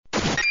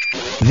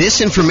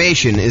This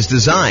information is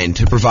designed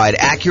to provide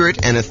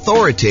accurate and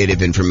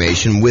authoritative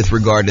information with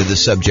regard to the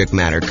subject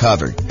matter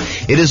covered.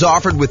 It is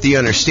offered with the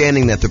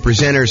understanding that the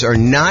presenters are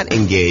not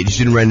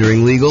engaged in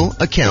rendering legal,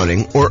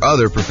 accounting, or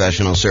other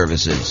professional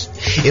services.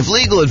 If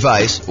legal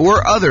advice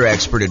or other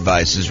expert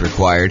advice is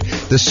required,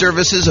 the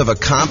services of a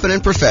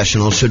competent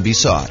professional should be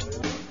sought.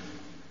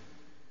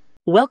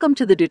 Welcome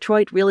to the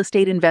Detroit Real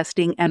Estate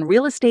Investing and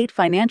Real Estate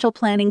Financial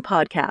Planning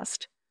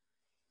Podcast.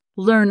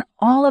 Learn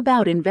all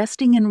about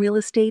investing in real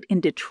estate in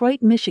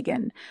Detroit,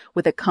 Michigan,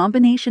 with a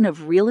combination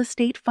of real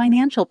estate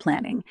financial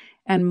planning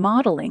and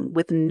modeling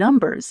with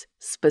numbers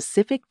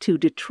specific to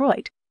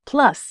Detroit,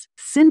 plus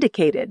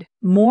syndicated,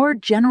 more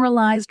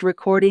generalized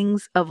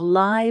recordings of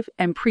live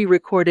and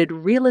pre-recorded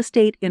real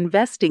estate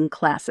investing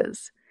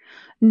classes,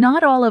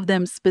 not all of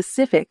them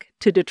specific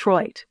to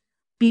Detroit.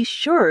 Be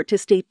sure to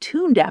stay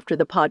tuned after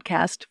the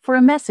podcast for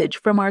a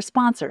message from our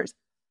sponsors.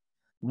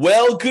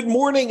 Well, good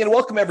morning and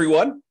welcome,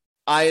 everyone.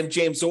 I am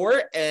James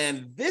Orr,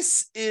 and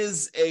this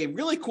is a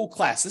really cool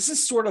class. This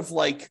is sort of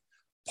like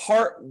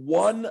part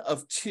 1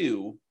 of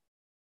 2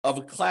 of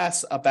a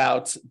class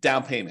about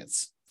down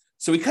payments.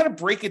 So we kind of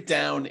break it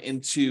down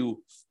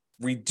into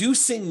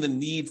reducing the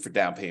need for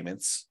down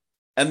payments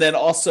and then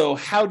also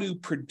how to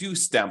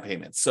produce down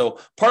payments. So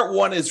part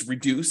 1 is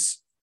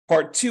reduce,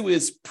 part 2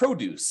 is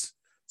produce.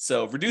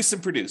 So reduce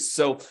and produce.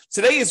 So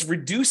today is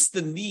reduce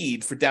the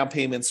need for down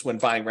payments when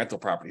buying rental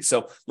property.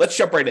 So let's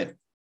jump right in.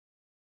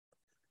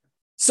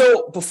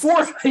 So before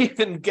I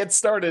even get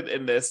started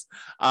in this,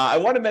 I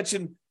want to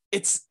mention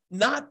it's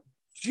not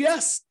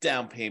just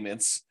down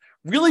payments.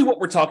 Really what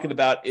we're talking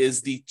about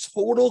is the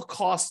total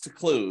cost to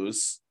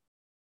close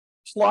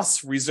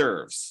plus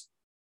reserves.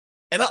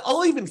 And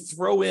I'll even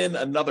throw in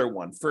another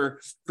one.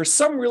 For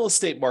some real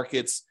estate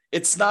markets,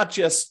 it's not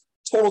just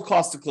total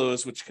cost to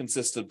close, which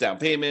consists of down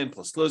payment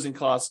plus closing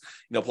costs,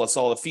 plus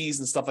all the fees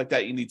and stuff like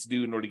that you need to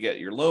do in order to get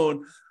your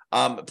loan,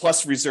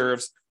 plus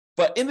reserves.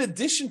 But in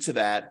addition to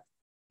that,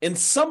 in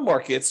some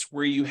markets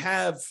where you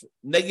have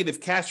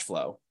negative cash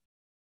flow,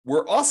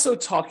 we're also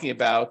talking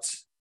about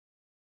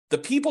the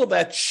people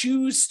that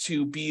choose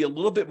to be a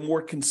little bit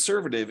more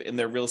conservative in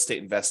their real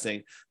estate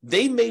investing.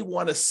 They may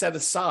want to set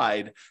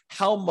aside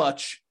how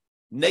much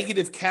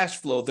negative cash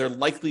flow they're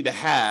likely to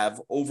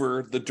have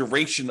over the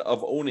duration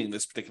of owning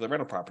this particular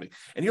rental property.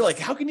 And you're like,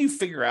 how can you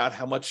figure out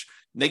how much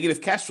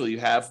negative cash flow you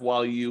have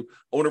while you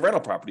own a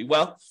rental property?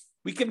 Well,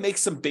 we can make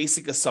some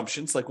basic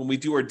assumptions, like when we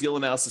do our deal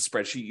analysis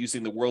spreadsheet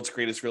using the world's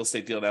greatest real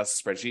estate deal analysis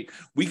spreadsheet,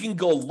 we can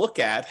go look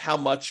at how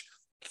much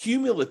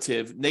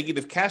cumulative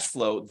negative cash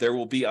flow there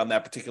will be on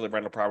that particular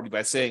rental property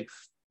by saying,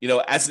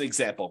 as an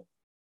example,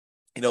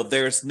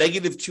 there's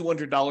negative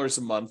 $200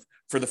 a month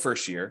for the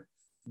first year.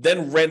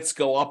 Then rents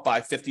go up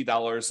by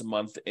 $50 a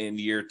month in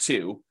year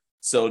 2.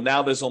 So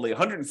now there's only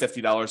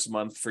 $150 a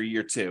month for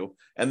year 2.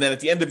 And then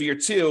at the end of year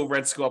 2,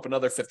 rents go up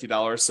another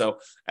 $50. So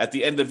at the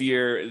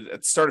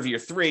start of year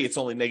 3, it's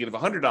only negative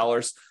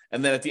 $100.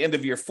 And then at the end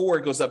of year 4,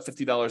 it goes up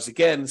 $50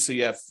 again. So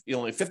you have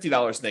only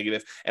 $50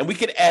 negative. And we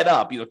could add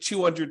up,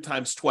 200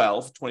 times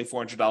 12,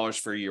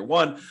 $2,400 for year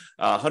 1,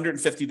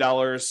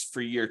 $150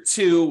 for year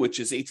 2, which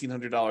is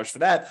 $1,800 for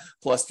that,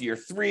 plus year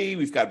 3,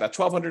 we've got about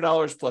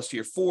 $1,200, plus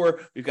year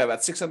 4, we've got about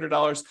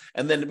 $600.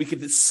 And then we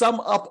could sum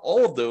up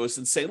all of those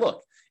and say,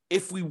 look,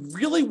 if we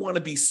really want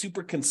to be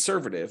super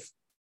conservative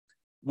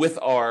with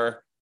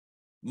our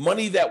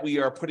money that we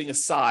are putting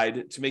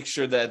aside to make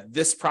sure that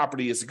this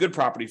property is a good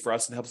property for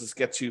us and helps us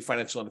get to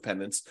financial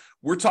independence,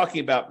 we're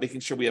talking about making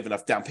sure we have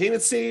enough down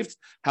payment saved,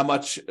 how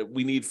much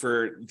we need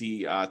for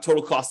the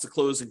total cost to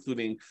close,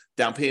 including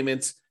down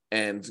payments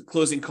and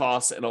closing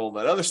costs and all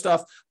that other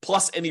stuff,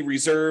 plus any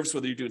reserves,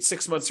 whether you're doing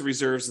 6 months of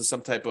reserves in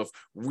some type of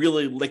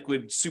really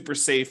liquid, super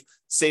safe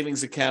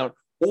savings account,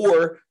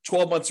 or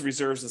 12 months of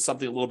reserves in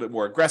something a little bit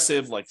more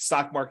aggressive, like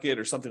stock market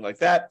or something like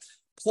that.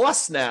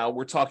 Plus now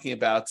we're talking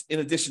about, in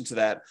addition to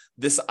that,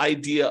 this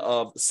idea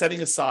of setting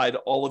aside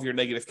all of your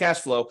negative cash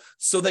flow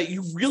so that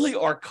you really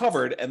are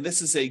covered. And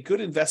this is a good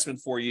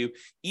investment for you,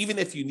 even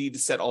if you need to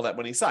set all that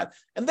money aside.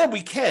 And then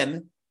we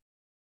can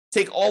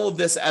take all of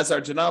this as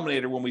our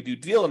denominator when we do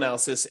deal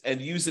analysis and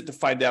use it to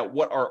find out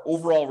what our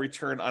overall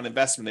return on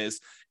investment is,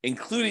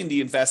 including the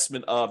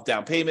investment of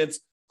down payments,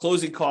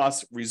 closing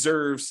costs,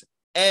 reserves,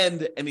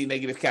 and any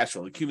negative cash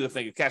flow, the cumulative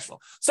negative cash flow.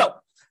 So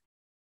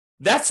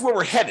that's where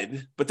we're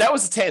headed, but that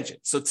was a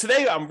tangent. So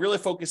today I'm really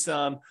focused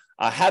on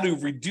how to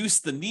reduce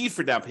the need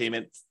for down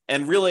payment.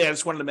 And really, I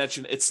just wanted to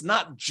mention, it's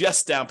not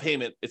just down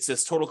payment. It's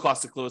this total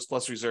cost to close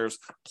plus reserves.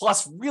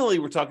 Plus, really,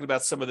 we're talking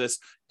about some of this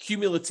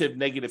cumulative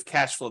negative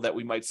cash flow that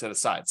we might set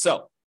aside.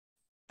 So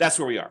that's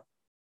where we are.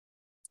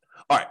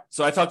 All right.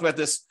 So I talked about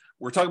this.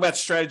 We're talking about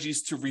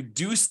strategies to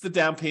reduce the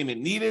down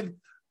payment needed.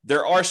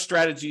 There are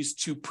strategies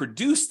to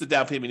produce the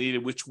down payment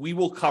needed, which we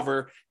will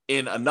cover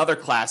in another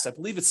class. I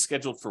believe it's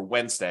scheduled for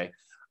Wednesday.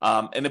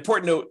 An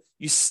important note,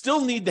 you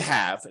still need to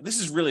have, and this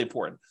is really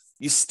important,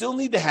 you still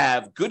need to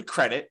have good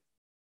credit,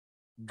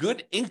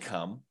 good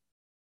income,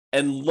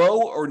 and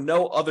low or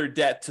no other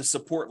debt to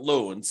support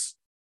loans,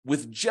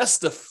 with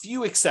just a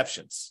few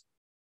exceptions.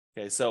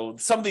 Okay, so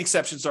some of the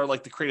exceptions are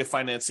like the creative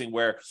financing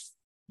where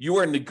you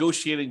are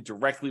negotiating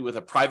directly with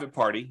a private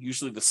party,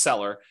 usually the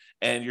seller,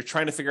 and you're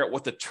trying to figure out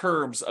what the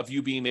terms of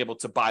you being able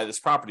to buy this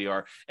property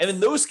are. And in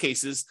those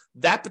cases,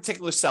 that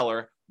particular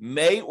seller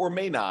may or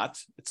may not,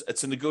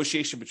 it's a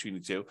negotiation between the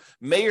two,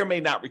 may or may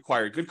not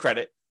require good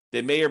credit.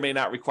 They may or may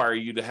not require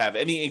you to have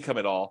any income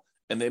at all.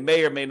 And they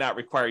may or may not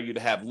require you to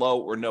have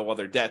low or no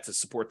other debt to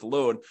support the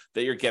loan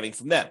that you're getting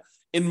from them.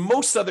 In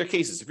most other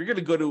cases, if you're going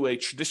to go to a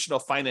traditional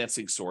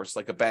financing source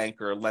like a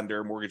bank or a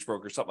lender, mortgage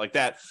broker, something like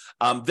that,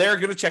 they're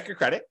going to check your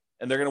credit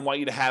and they're going to want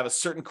you to have a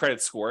certain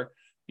credit score,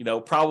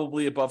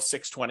 probably above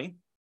 620.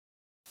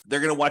 They're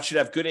going to want you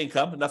to have good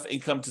income, enough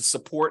income to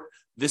support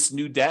this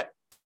new debt,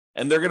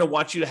 and they're going to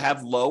want you to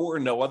have low or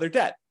no other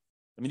debt.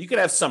 I mean, you could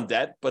have some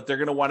debt, but they're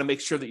going to want to make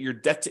sure that your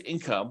debt to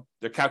income,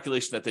 their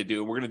calculation that they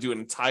do, and we're going to do an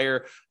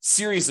entire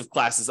series of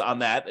classes on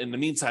that. In the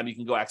meantime, you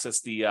can go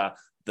access the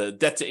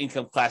debt to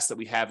income class that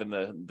we have in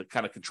the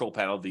kind of control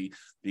panel, the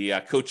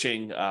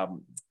coaching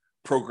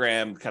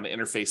program kind of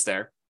interface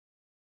there.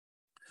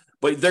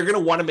 But they're going to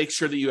want to make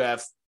sure that you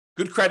have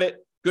good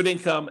credit, good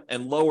income,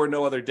 and low or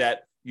no other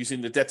debt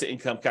using the debt to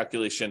income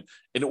calculation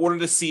in order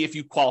to see if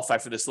you qualify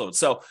for this loan.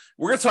 So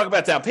we're going to talk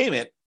about down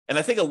payment. And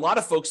I think a lot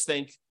of folks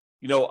think,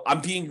 I'm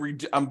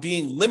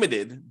being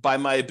limited by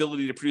my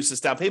ability to produce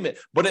this down payment,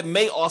 but it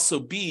may also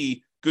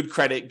be good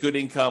credit, good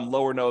income,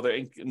 low or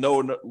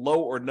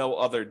no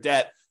other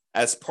debt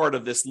as part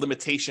of this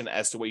limitation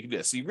as to what you can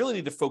do. So you really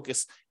need to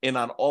focus in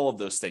on all of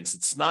those things.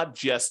 It's not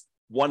just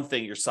one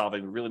thing you're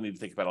solving. We really need to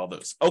think about all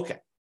those. Okay.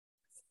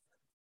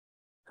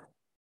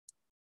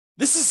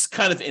 This is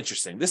kind of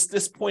interesting.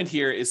 This point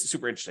here is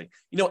super interesting.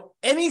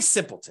 Any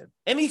simpleton,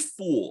 any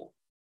fool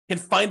can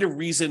find a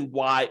reason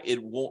why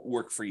it won't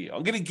work for you.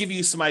 I'm going to give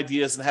you some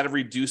ideas on how to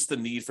reduce the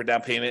need for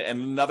down payment.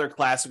 And in another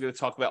class, we're going to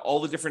talk about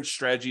all the different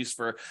strategies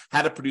for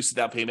how to produce a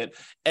down payment.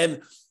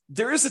 And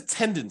there is a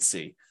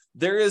tendency,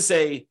 there is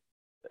an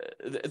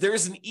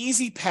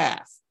easy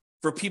path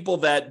for people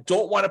that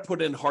don't want to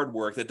put in hard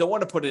work, that don't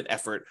want to put in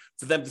effort,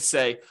 for them to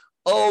say,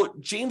 oh,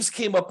 James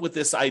came up with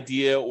this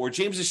idea, or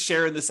James is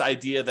sharing this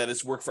idea that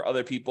has worked for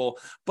other people,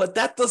 but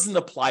that doesn't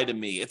apply to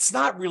me. It's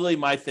not really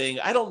my thing.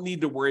 I don't need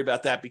to worry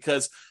about that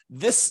because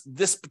this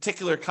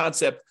particular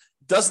concept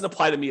doesn't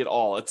apply to me at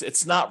all.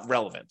 It's not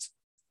relevant.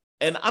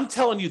 And I'm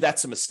telling you,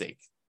 that's a mistake.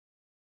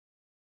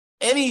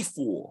 Any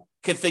fool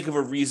can think of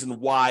a reason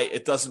why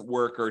it doesn't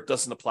work or it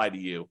doesn't apply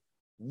to you.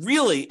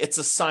 Really, it's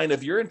a sign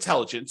of your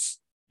intelligence,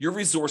 your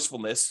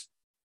resourcefulness,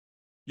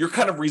 your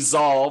kind of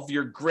resolve,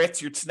 your grit,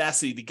 your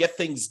tenacity to get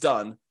things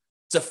done,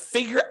 to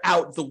figure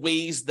out the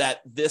ways that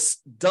this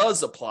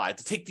does apply,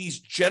 to take these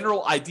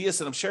general ideas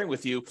that I'm sharing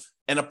with you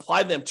and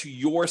apply them to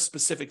your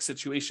specific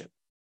situation.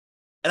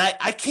 And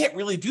I can't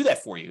really do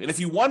that for you. And if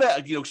you want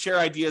to, share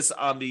ideas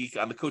on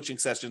the coaching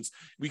sessions,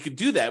 we could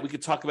do that. We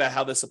could talk about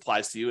how this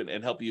applies to you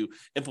and help you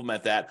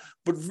implement that.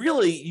 But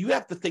really, you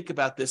have to think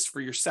about this for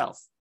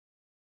yourself.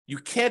 You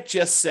can't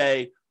just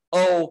say,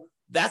 oh,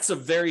 that's a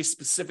very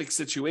specific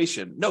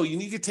situation. No, you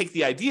need to take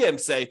the idea and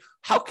say,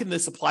 how can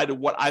this apply to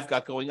what I've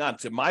got going on,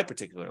 to my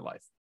particular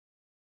life?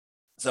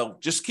 So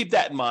just keep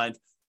that in mind,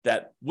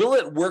 that will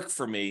it work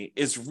for me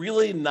is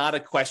really not a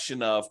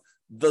question of,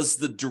 does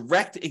the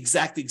direct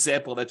exact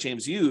example that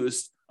James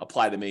used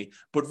apply to me,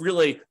 but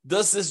really,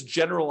 does this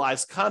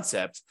generalized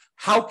concept,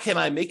 how can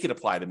I make it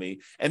apply to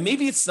me? And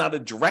maybe it's not a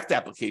direct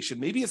application.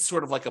 Maybe it's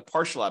sort of like a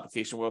partial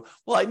application where,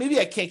 maybe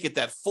I can't get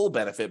that full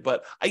benefit,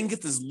 but I can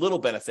get this little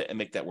benefit and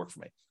make that work for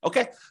me.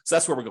 Okay, so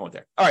that's where we're going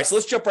there. All right, so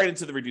let's jump right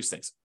into the reduce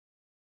things.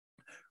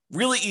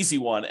 Really easy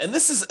one. And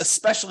this is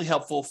especially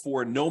helpful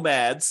for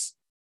nomads,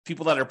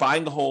 people that are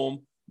buying a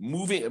home,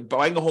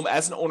 buying a home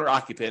as an owner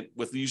occupant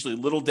with usually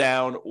little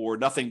down or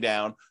nothing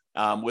down,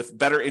 with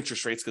better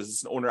interest rates because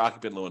it's an owner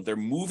occupant loan. They're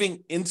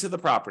moving into the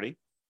property.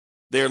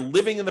 They're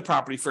living in the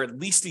property for at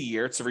least a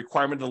year. It's a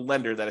requirement of the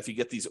lender that if you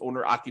get these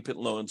owner occupant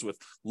loans with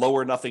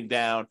lower nothing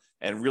down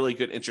and really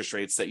good interest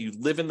rates, that you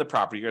live in the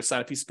property. You're going to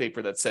sign a piece of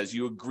paper that says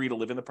you agree to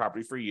live in the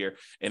property for a year.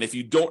 And if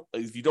you don't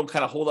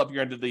kind of hold up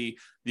your end of the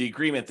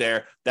agreement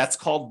there, that's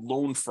called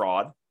loan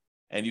fraud,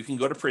 and you can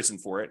go to prison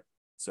for it.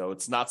 So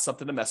it's not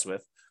something to mess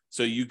with.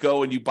 So you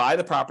go and you buy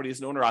the property as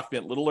an owner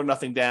occupant, little or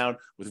nothing down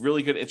with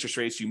really good interest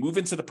rates. You move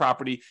into the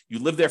property, you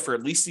live there for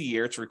at least a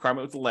year. It's a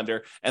requirement with the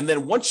lender. And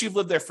then once you've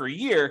lived there for a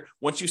year,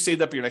 once you've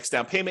saved up your next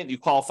down payment, you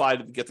qualify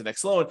to get the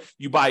next loan,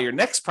 you buy your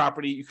next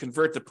property, you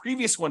convert the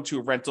previous one to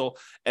a rental,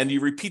 and you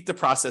repeat the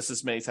process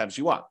as many times as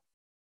you want.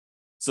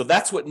 So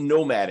that's what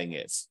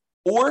nomading is,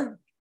 or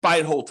buy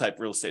and hold type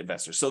real estate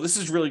investor. So this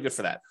is really good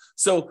for that.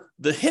 So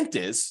the hint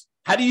is,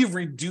 how do you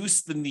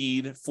reduce the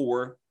need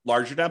for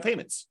larger down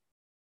payments?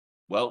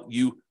 Well,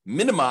 you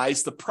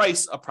minimize the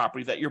price of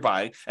property that you're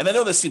buying. And I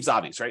know this seems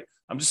obvious, right?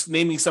 I'm just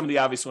naming some of the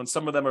obvious ones.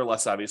 Some of them are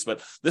less obvious,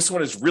 but this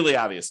one is really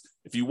obvious.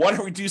 If you want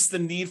to reduce the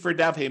need for a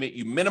down payment,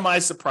 you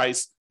minimize the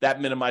price,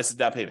 that minimizes the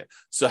down payment.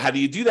 So how do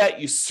you do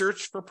that? You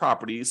search for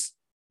properties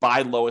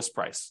by lowest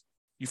price.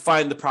 You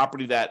find the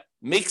property that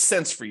makes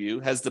sense for you,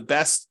 has the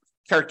best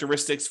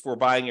characteristics for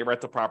buying a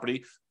rental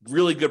property: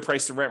 really good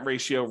price to rent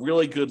ratio,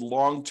 really good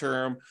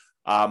long-term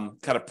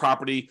kind of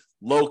property,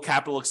 low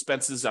capital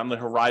expenses on the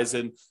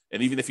horizon.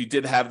 And even if you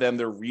did have them,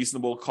 they're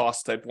reasonable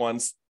cost type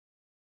ones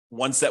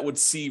that would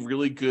see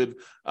really good,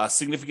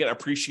 significant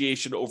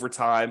appreciation over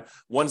time,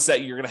 ones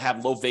that you're going to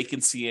have low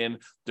vacancy in.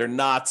 They're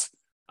not,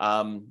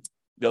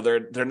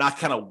 they're not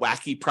kind of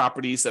wacky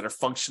properties that are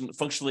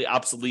functionally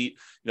obsolete,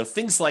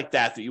 things like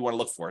that you want to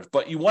look for.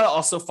 But you want to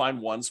also find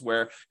ones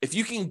where if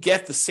you can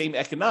get the same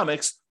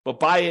economics, but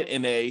buy it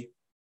in a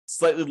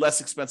slightly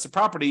less expensive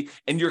property,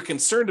 and you're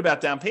concerned about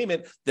down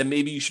payment, then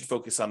maybe you should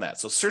focus on that.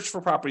 So search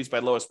for properties by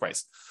lowest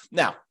price.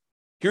 Now,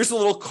 here's a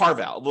little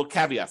carve-out, a little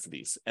caveat for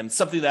these, and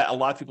something that a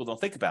lot of people don't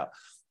think about.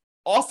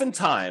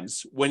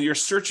 Oftentimes, when you're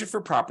searching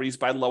for properties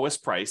by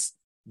lowest price,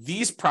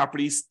 these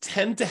properties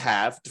tend to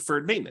have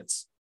deferred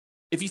maintenance.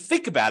 If you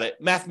think about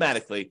it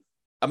mathematically,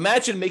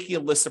 imagine making a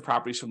list of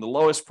properties from the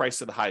lowest price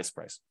to the highest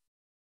price.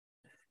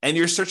 And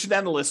you're searching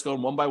down the list,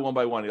 going one by one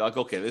by one. You're like,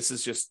 okay, this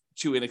is just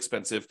too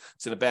inexpensive.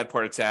 It's in a bad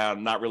part of town.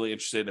 I'm not really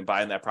interested in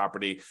buying that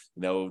property.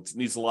 It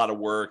needs a lot of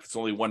work. It's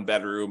only one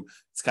bedroom.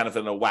 It's kind of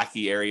in a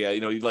wacky area.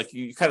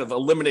 You kind of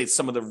eliminate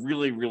some of the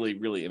really, really,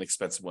 really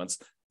inexpensive ones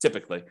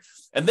typically.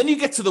 And then you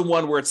get to the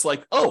one where it's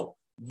like, oh,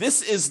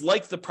 this is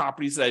like the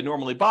properties that I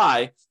normally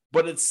buy,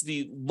 but it's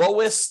the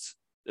lowest.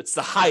 It's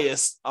the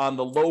highest on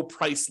the low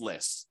price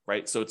list,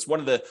 right? So it's one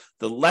of the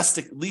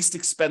least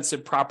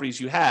expensive properties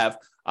you have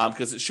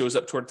because it shows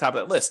up toward the top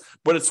of that list,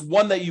 but it's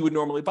one that you would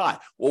normally buy.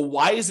 Well,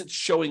 why is it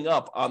showing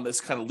up on this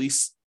kind of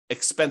least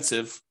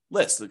expensive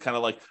list, kind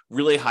of like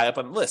really high up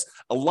on the list?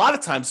 A lot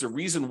of times the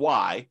reason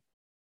why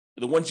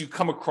the ones you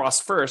come across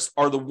first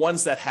are the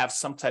ones that have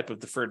some type of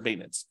deferred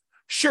maintenance.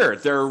 Sure,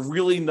 they're a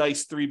really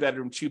nice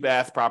 3-bedroom,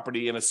 2-bath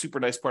property in a super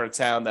nice part of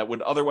town that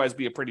would otherwise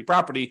be a pretty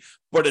property,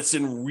 but it's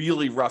in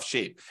really rough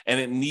shape and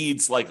it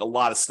needs like a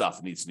lot of stuff.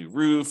 It needs new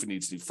roof, it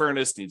needs new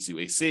furnace, it needs new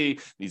AC,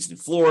 it needs new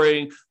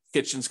flooring,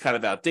 kitchen's kind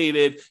of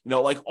outdated,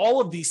 like all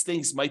of these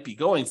things might be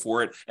going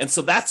for it. And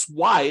so that's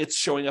why it's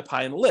showing up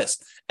high on the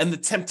list. And the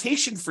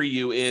temptation for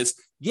you is,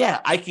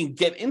 yeah, I can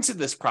get into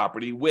this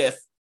property with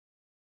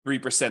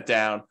 3%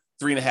 down,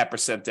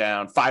 3.5%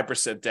 down,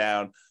 5%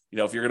 down.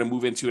 If you're going to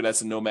move into it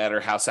as a nomad or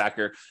house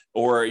hacker,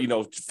 or,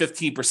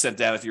 15%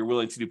 down if you're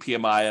willing to do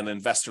PMI on an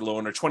investor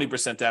loan, or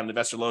 20% down an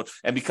investor loan.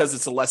 And because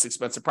it's a less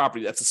expensive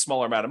property, that's a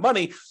smaller amount of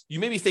money. You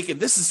may be thinking,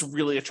 this is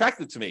really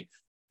attractive to me,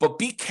 but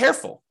be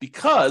careful,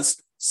 because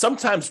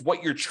sometimes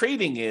what you're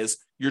trading is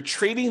you're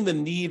trading the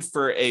need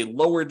for a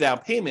lower down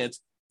payment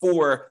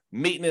for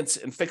maintenance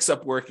and fix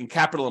up work and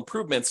capital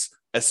improvements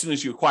as soon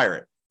as you acquire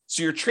it.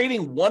 So you're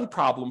trading one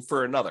problem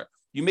for another.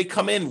 You may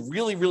come in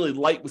really, really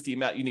light with the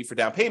amount you need for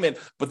down payment,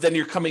 but then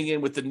you're coming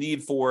in with the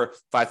need for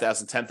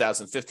 $5,000,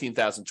 $10,000,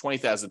 $15,000,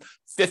 $20,000,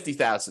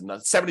 $50,000,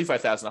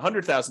 $75,000,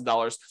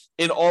 $100,000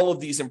 in all of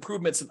these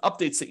improvements and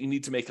updates that you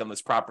need to make on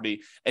this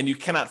property, and you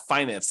cannot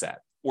finance that,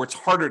 or it's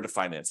harder to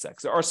finance that,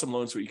 because there are some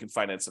loans where you can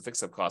finance the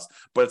fix-up cost,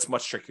 but it's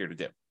much trickier to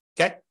do.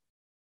 Okay.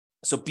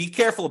 So be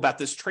careful about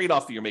this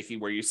trade-off that you're making,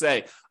 where you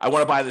say, I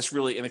want to buy this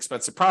really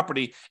inexpensive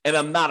property, and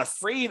I'm not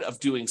afraid of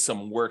doing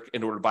some work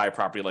in order to buy a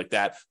property like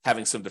that,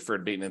 having some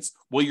deferred maintenance.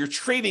 Well, you're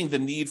trading the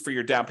need for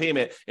your down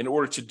payment in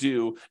order to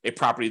do a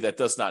property that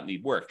does not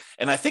need work.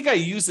 And I think I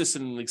used this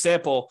in an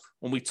example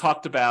when we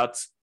talked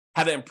about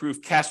how to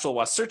improve cash flow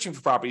while searching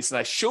for properties. And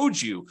I showed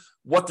you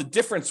what the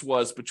difference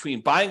was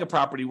between buying a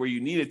property where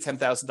you needed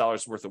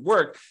 $10,000 worth of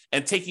work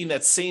and taking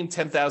that same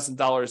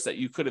 $10,000 that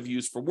you could have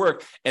used for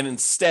work and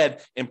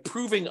instead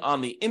improving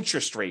on the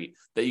interest rate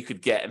that you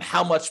could get, and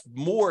how much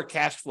more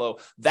cash flow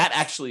that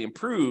actually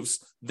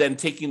improves than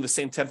taking the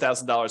same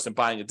 $10,000 and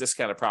buying a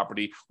discounted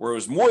property where it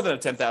was more than a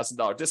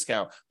 $10,000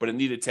 discount, but it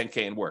needed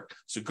 $10K in work.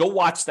 So go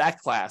watch that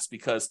class,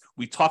 because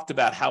we talked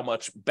about how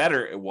much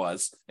better it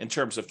was in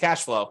terms of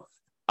cash flow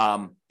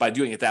by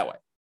doing it that way.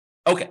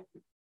 Okay.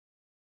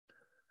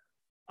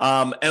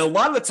 And a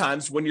lot of the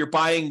times when you're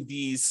buying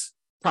these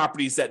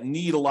properties that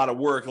need a lot of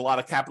work, a lot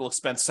of capital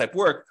expense type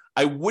work,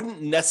 I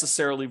wouldn't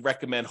necessarily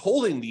recommend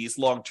holding these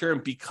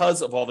long-term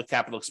because of all the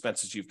capital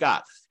expenses you've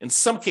got. In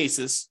some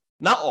cases,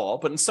 not all,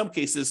 but in some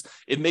cases,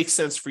 it makes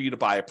sense for you to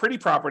buy a pretty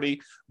property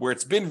where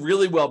it's been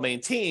really well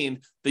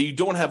maintained, that you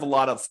don't have a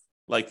lot of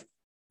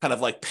kind of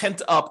like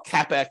pent up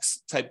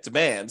CapEx type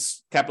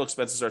demands. Capital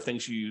expenses are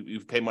things you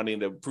pay money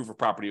to improve a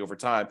property over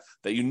time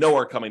that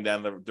are coming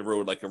down the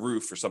road, like a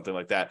roof or something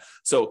like that.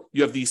 So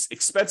you have these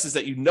expenses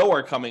that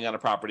are coming on a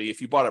property. If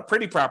you bought a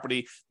pretty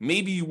property,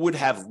 maybe you would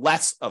have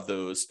less of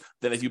those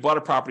than if you bought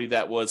a property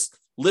that was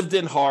lived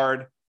in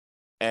hard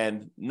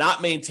and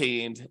not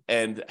maintained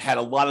and had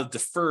a lot of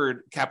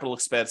deferred capital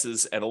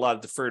expenses and a lot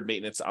of deferred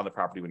maintenance on the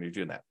property when you're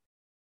doing that.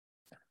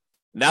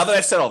 Now that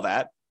I've said all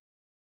that,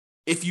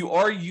 if you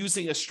are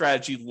using a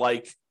strategy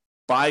like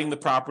buying the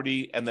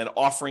property and then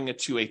offering it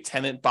to a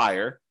tenant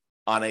buyer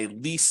on a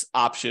lease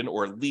option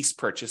or lease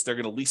purchase. They're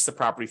going to lease the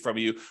property from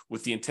you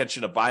with the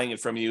intention of buying it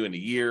from you in a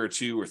year or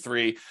 2 or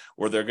 3,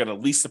 or they're going to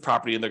lease the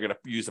property and they're going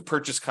to use a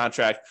purchase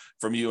contract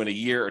from you in a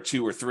year or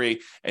 2 or 3,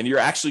 and you're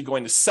actually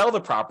going to sell the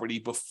property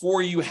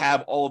before you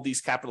have all of these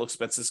capital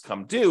expenses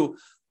come due,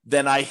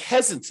 then I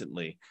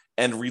hesitantly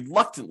and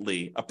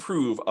reluctantly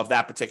approve of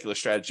that particular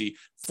strategy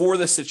for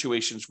the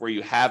situations where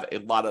you have a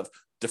lot of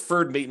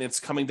deferred maintenance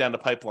coming down the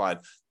pipeline.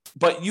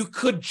 But you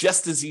could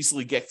just as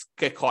easily get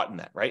caught in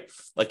that, right?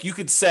 Like you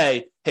could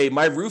say, hey,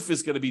 my roof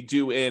is going to be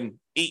due in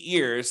 8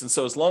 years. And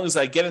so as long as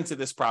I get into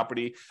this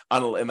property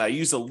and I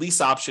use a lease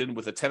option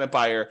with a tenant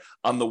buyer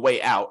on the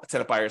way out, a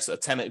tenant buyer is a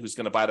tenant who's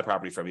going to buy the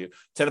property from you.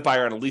 Tenant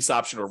buyer on a lease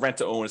option or rent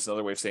to own is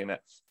another way of saying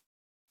that.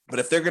 But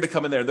if they're going to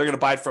come in there, they're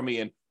going to buy it from me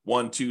in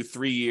 1, 2,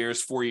 3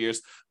 years, 4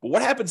 years. But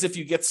what happens if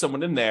you get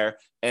someone in there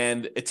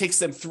and it takes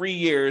them 3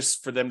 years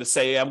for them to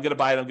say, I'm going to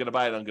buy it, I'm going to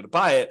buy it, I'm going to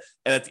buy it.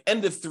 And at the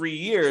end of 3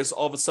 years,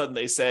 all of a sudden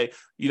they say,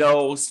 you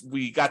know,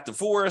 we got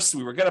divorced.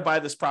 We were going to buy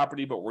this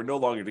property, but we're no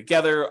longer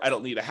together. I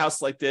don't need a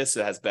house like this.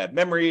 It has bad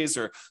memories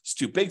or it's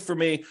too big for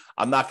me.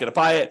 I'm not going to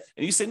buy it.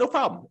 And you say, no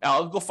problem.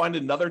 I'll go find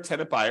another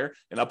tenant buyer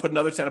and I'll put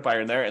another tenant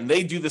buyer in there. And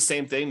they do the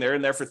same thing. They're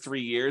in there for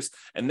 3 years.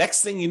 And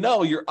next thing you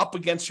know, you're up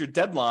against your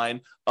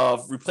deadline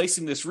of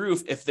replacing this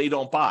roof if they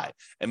don't buy.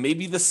 And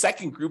maybe the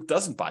second group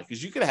doesn't buy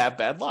because you could have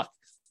bad luck.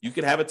 You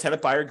could have a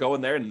tenant buyer go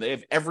in there and they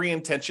have every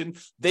intention.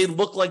 They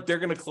look like they're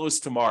going to close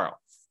tomorrow,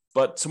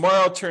 but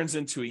tomorrow turns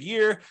into a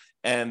year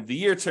and the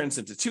year turns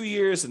into 2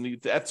 years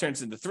and that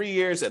turns into 3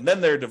 years. And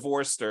then they're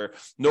divorced or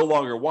no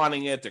longer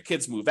wanting it. Their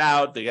kids move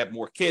out. They have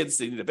more kids.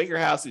 They need a bigger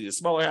house. They need a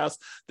smaller house.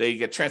 They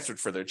get transferred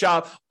for their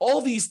job.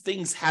 All these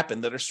things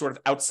happen that are sort of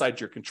outside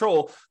your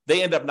control.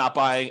 They end up not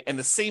buying. And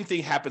the same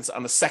thing happens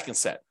on the second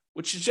set,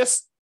 which is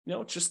just, you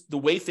know, just the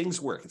way things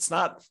work. It's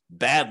not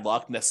bad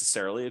luck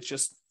necessarily. It's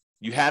just,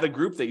 you had a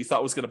group that you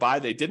thought was going to buy,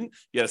 they didn't.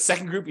 You had a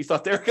second group you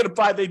thought they were going to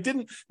buy, they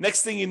didn't.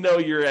 Next thing you know,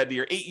 you're at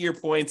your 8-year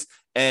point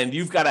and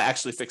you've got to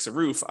actually fix a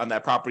roof on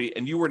that property.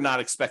 And you were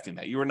not expecting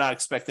that. You were not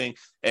expecting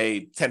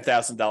a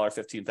 $10,000,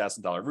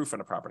 $15,000 roof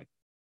on a property.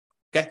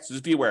 Okay, so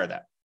just be aware of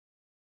that.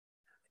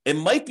 It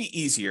might be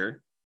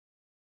easier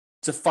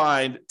to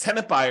find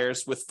tenant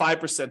buyers with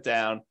 5%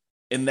 down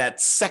in that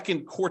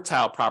second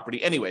quartile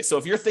property anyway. So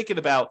if you're thinking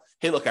about,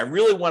 hey, look, I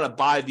really want to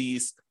buy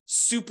these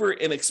super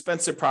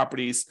inexpensive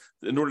properties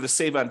in order to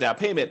save on down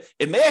payment,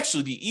 it may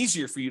actually be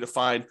easier for you to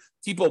find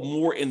people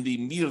more in the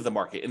meat of the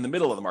market, in the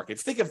middle of the market. If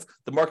you think of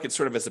the market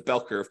sort of as a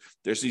bell curve,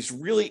 there's these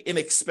really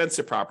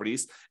inexpensive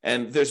properties,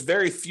 and there's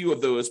very few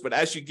of those. But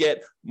as you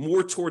get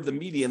more toward the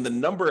median, the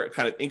number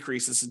kind of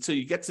increases until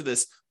you get to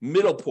this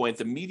middle point,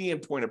 the median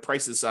point of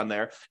prices on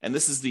there. And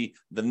this is the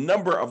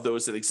number of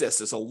those that exist.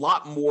 There's a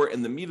lot more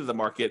in the meat of the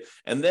market.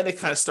 And then it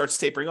kind of starts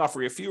tapering off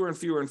where you have fewer and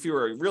fewer and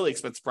fewer really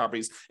expensive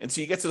properties. And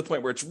so you get to the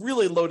point where it's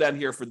really low down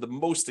here for the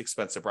most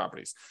expensive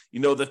properties.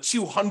 You know, the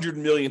 $200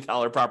 million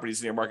properties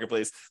in your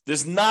marketplace,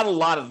 there's not a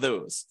lot of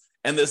those.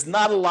 And there's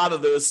not a lot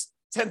of those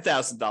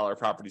 $10,000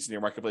 properties in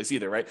your marketplace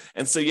either, right?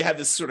 And so you have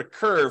this sort of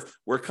curve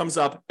where it comes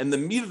up and the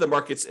meat of the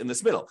market's in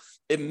this middle.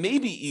 It may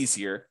be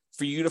easier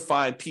for you to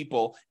find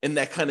people in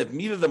that kind of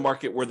meat of the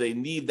market where they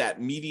need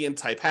that median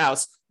type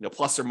house, you know,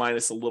 plus or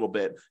minus a little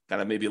bit,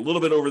 kind of maybe a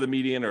little bit over the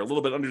median or a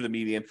little bit under the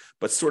median,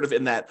 but sort of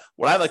in that,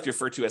 what I like to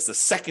refer to as the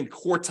second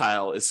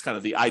quartile is kind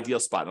of the ideal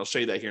spot. And I'll show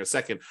you that here in a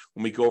second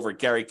when we go over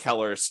Gary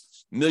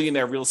Keller's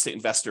Millionaire Real Estate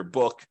Investor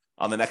book.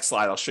 On the next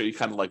slide, I'll show you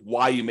kind of like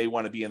why you may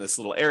want to be in this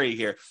little area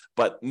here,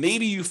 but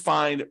maybe you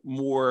find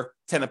more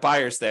tenant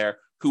buyers there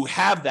who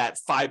have that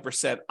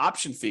 5%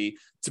 option fee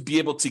to be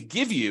able to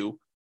give you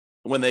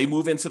when they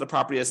move into the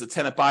property as a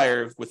tenant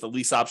buyer with a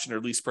lease option or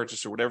lease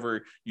purchase or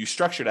whatever you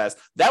structured as.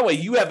 That way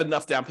you have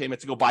enough down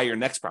payment to go buy your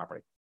next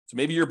property. So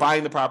maybe you're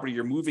buying the property,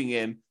 you're moving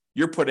in,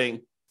 you're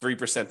putting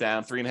 3%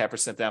 down,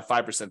 3.5% down,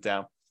 5%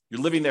 down.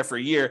 You're living there for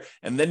a year,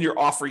 and then you're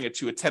offering it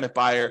to a tenant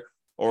buyer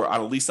or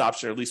on a lease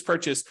option or lease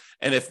purchase.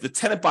 And if the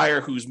tenant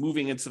buyer who's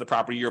moving into the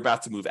property you're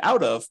about to move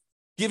out of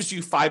gives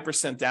you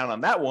 5% down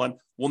on that one,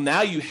 well,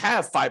 now you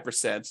have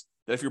 5%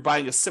 that if you're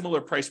buying a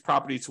similar price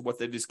property to what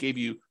they just gave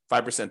you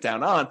 5%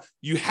 down on,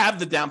 you have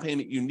the down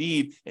payment you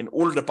need in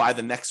order to buy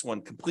the next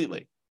one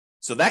completely.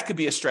 So that could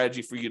be a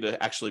strategy for you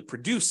to actually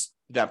produce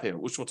the down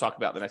payment, which we'll talk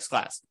about in the next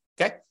class.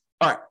 Okay.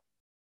 All right.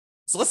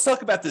 So let's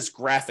talk about this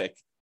graphic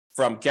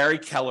from Gary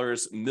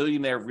Keller's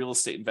Millionaire Real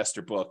Estate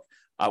Investor book,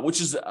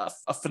 which is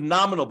a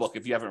phenomenal book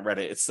if you haven't read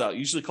it. It's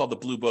usually called the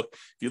Blue Book.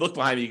 If you look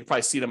behind me, you can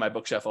probably see it on my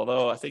bookshelf,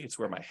 although I think it's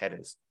where my head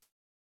is.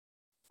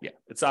 Yeah,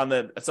 it's on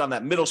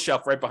that middle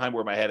shelf right behind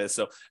where my head is.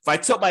 So if I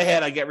tilt my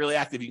head, I get really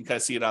active. You can kind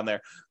of see it on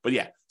there. But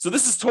yeah, so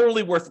this is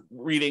totally worth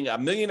reading. A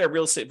Millionaire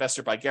Real Estate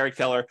Investor by Gary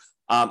Keller.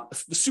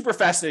 Super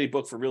fascinating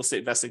book for real estate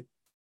investing.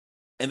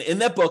 And in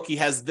that book, he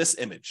has this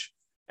image.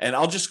 And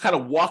I'll just kind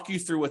of walk you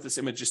through what this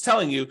image is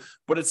telling you.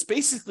 But it's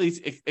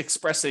basically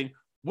expressing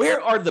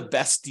where are the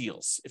best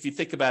deals? If you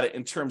think about it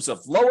in terms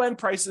of low-end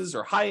prices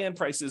or high-end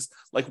prices,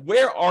 like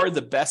where are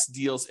the best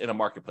deals in a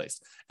marketplace?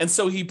 And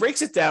so he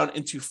breaks it down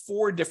into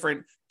 4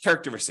 different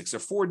characteristics or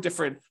 4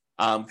 different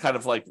kind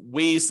of like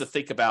ways to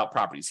think about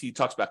properties. He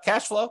talks about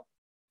cash flow,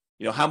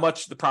 how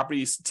much the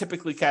properties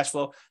typically cash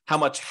flow, how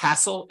much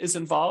hassle is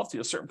involved.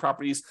 Certain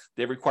properties,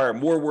 they require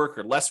more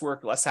work,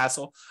 less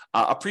hassle.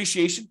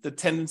 Appreciation, the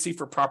tendency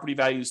for property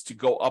values to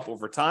go up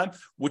over time.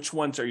 Which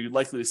ones are you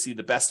likely to see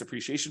the best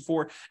appreciation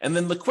for? And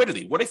then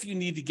liquidity. What if you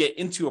need to get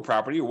into a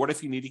property, or what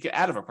if you need to get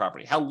out of a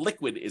property? How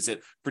liquid is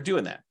it for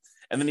doing that?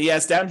 And then he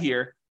has down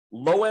here,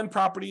 low-end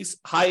properties,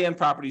 high-end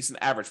properties,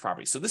 and average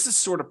properties. So this is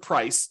sort of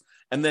price.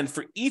 And then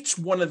for each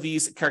one of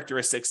these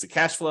characteristics, the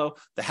cash flow,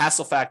 the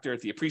hassle factor,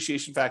 the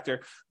appreciation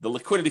factor, the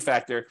liquidity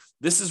factor,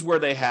 this is where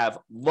they have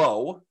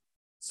low.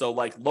 So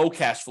like low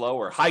cash flow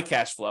or high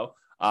cash flow,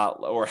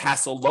 or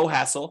hassle, low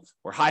hassle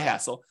or high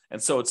hassle.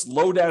 And so it's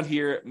low down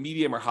here,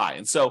 medium or high.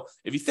 And so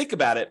if you think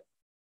about it,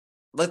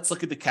 let's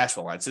look at the cash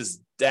flow line. It says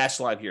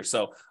dash line here.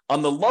 So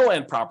on the low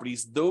end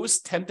properties, those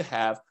tend to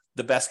have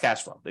the best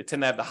cash flow. They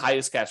tend to have the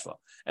highest cash flow.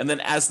 And then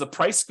as the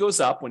price goes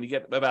up, when you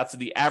get about to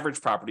the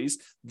average properties,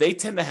 they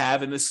tend to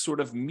have in this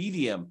sort of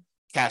medium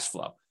cash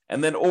flow.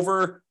 And then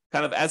over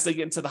kind of as they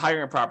get into the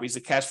higher end properties,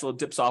 the cash flow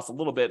dips off a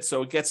little bit.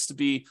 So it gets to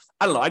be,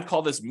 I'd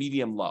call this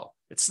medium low.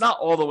 It's not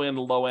all the way in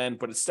the low end,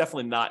 but it's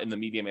definitely not in the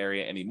medium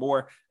area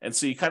anymore. And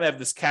so you kind of have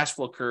this cash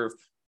flow curve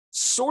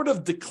sort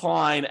of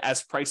decline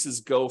as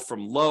prices go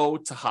from low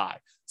to high.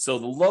 So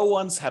the low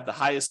ones have the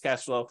highest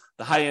cash flow.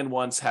 The high end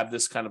ones have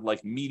this kind of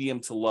like medium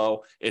to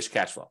low-ish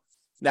cash flow.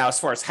 Now, as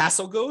far as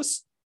hassle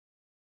goes,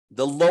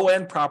 the low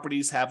end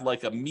properties have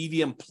like a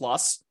medium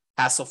plus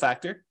hassle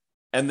factor.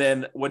 And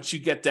then once you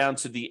get down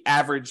to the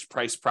average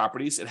price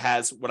properties, it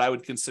has what I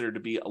would consider to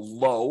be a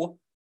low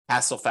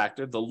hassle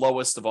factor, the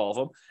lowest of all of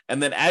them.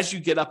 And then as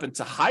you get up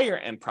into higher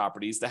end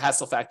properties, the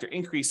hassle factor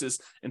increases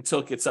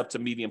until it gets up to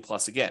medium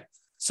plus again.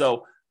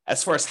 So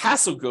as far as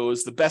hassle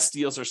goes, the best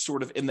deals are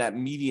sort of in that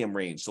medium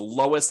range, the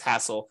lowest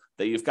hassle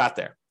that you've got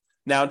there.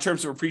 Now, in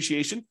terms of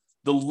appreciation,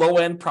 the low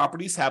end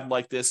properties have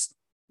like this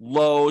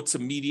low to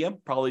medium,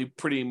 probably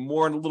a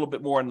little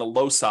bit more on the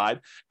low side.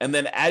 And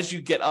then as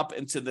you get up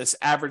into this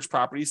average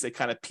properties, they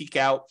kind of peak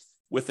out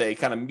with a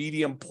kind of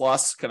medium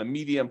plus, kind of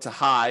medium to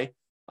high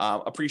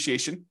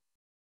appreciation.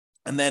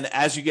 And then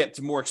as you get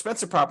to more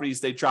expensive properties,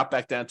 they drop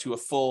back down to a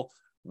full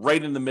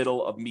right in the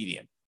middle of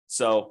median.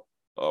 So,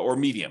 or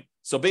medium.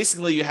 So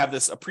basically you have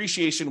this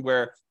appreciation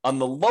where on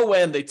the low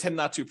end, they tend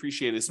not to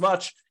appreciate as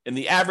much. In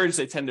the average,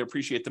 they tend to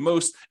appreciate the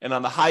most. And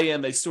on the high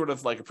end, they sort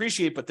of like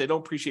appreciate, but they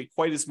don't appreciate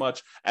quite as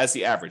much as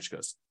the average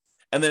goes.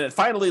 And then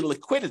finally,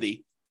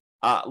 liquidity.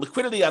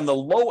 Liquidity on the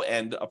low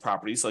end of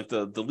properties, like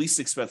the least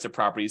expensive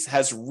properties,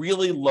 has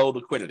really low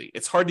liquidity.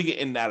 It's hard to get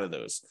in and out of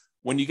those.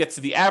 When you get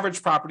to the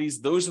average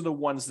properties, those are the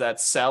ones that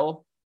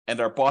sell and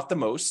are bought the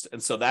most.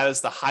 And so that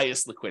is the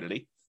highest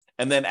liquidity.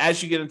 And then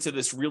as you get into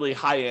this really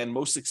high-end,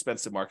 most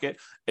expensive market,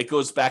 it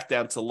goes back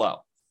down to low.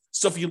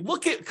 So if you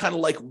look at kind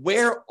of like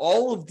where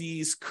all of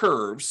these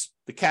curves,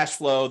 the cash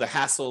flow, the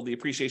hassle, the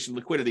appreciation,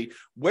 liquidity,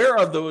 where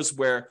are those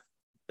where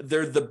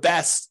they're the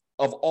best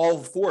of all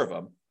four of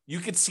them, you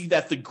can see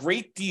that the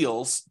great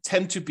deals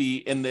tend to be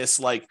in this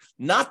like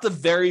not the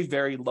very,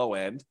 very low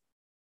end,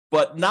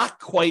 but not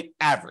quite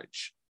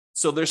average.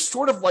 So they're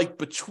sort of like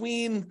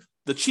between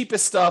the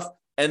cheapest stuff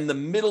and the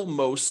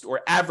middlemost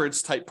or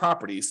average type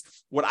properties,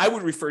 what I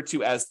would refer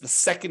to as the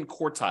second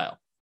quartile,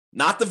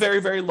 not the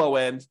very, very low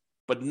end,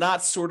 but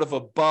not sort of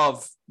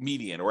above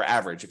median or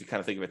average, if you kind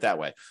of think of it that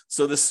way.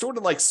 So this sort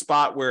of like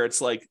spot where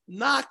it's like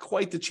not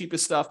quite the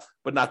cheapest stuff,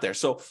 but not there.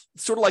 So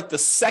sort of like the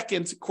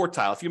second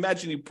quartile. If you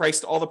imagine you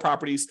priced all the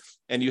properties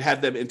and you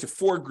had them into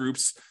four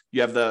groups,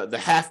 you have the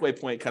halfway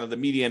point, kind of the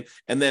median,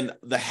 and then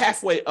the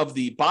halfway of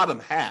the bottom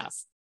half,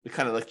 the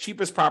kind of like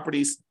cheapest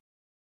properties.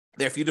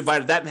 There, if you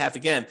divided that in half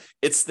again,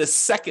 it's the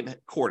second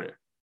quarter.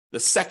 The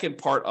second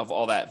part of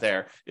all that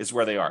there is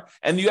where they are.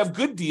 And you have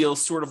good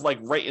deals sort of like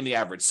right in the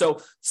average.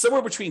 So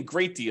somewhere between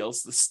great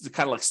deals, the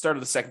kind of like start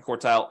of the second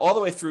quartile, all the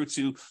way through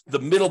to the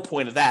middle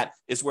point of that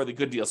is where the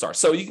good deals are.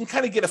 So you can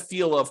kind of get a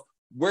feel of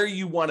where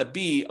you want to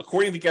be,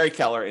 according to Gary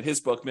Keller in his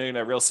book,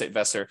 Millionaire Real Estate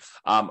Investor,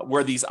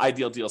 where these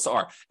ideal deals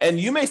are. And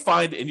you may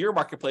find in your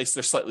marketplace,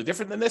 they're slightly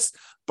different than this,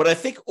 but I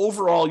think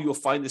overall, you'll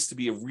find this to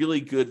be a really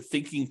good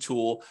thinking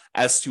tool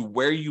as to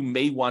where you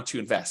may want to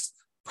invest.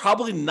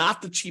 Probably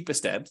not the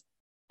cheapest end,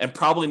 and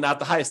probably not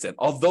the highest end,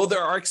 although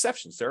there are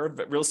exceptions. There are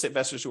real estate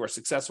investors who are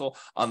successful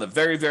on the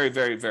very, very,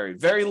 very, very,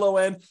 very low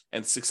end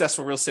and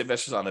successful real estate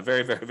investors on the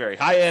very, very, very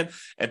high end,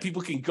 and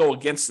people can go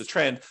against the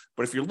trend.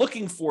 But if you're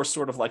looking for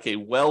sort of like a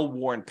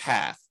well-worn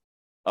path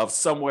of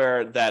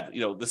somewhere that,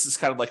 this is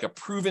kind of like a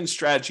proven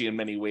strategy in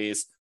many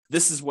ways,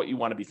 this is what you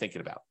want to be thinking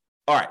about.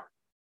 All right.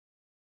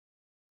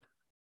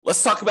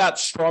 Let's talk about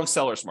strong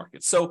sellers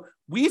market. So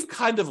we've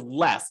kind of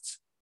left,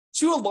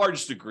 to a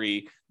large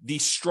degree, the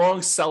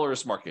strong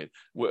sellers market.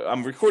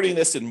 I'm recording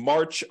this in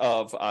March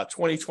of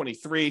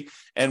 2023,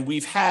 and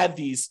we've had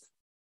these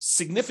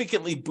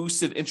significantly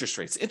boosted interest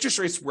rates. Interest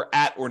rates were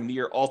at or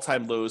near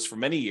all-time lows for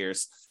many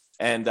years,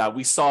 And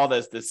we saw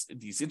that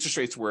these interest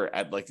rates were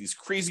at like these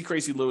crazy,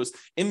 crazy lows.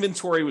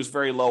 Inventory was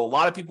very low. A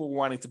lot of people were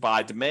wanting to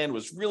buy. Demand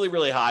was really,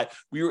 really high.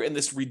 We were in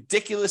this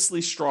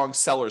ridiculously strong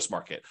seller's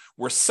market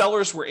where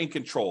sellers were in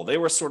control. They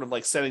were sort of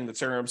like setting the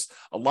terms.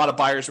 A lot of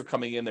buyers were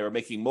coming in. They were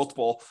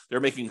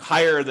making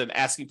higher than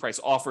asking price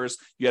offers.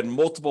 You had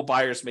multiple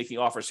buyers making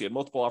offers. You had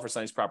multiple offers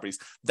on these properties.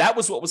 That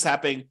was what was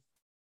happening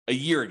a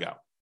year ago.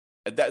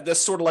 That's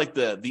sort of like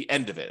the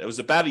end of it. It was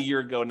about a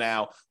year ago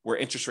now where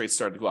interest rates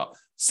started to go up.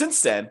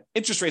 Since then,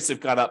 interest rates have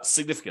gone up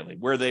significantly,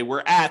 where they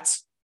were at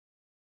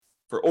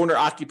for owner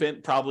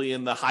occupant, probably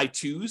in the high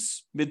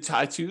twos, mid to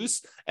high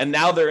twos, and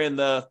now they're in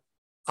the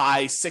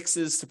high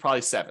sixes to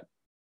probably 7.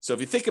 So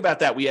if you think about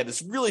that, we had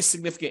this really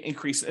significant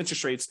increase in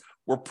interest rates.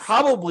 We're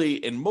probably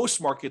in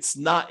most markets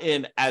not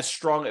in as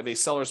strong of a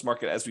seller's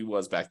market as we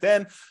was back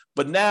then,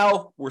 but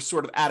now we're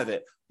sort of out of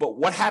it. But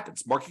what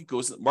happens?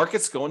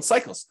 Markets go in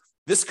cycles.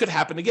 This could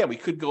happen again. We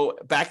could go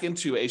back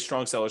into a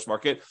strong seller's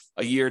market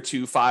a year,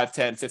 2, 5,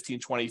 10, 15,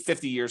 20,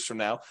 50 years from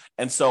now.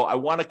 And so I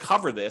want to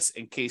cover this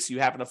in case you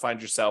happen to find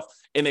yourself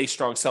in a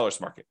strong seller's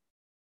market.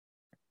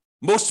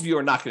 Most of you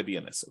are not going to be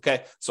in this,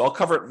 okay? So I'll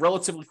cover it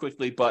relatively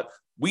quickly, but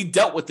we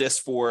dealt with this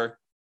for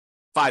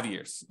 5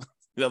 years.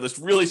 This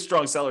really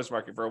strong seller's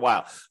market for a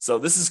while. So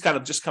this is kind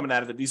of just coming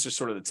out of it. These are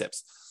sort of the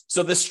tips.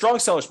 So this strong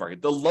seller's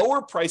market, the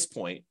lower price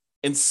point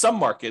in some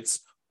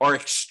markets are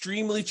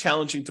extremely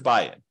challenging to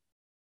buy in.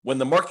 When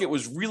the market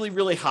was really,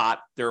 really hot,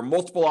 there were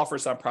multiple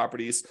offers on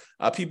properties.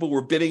 People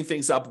were bidding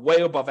things up way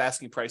above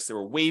asking price. They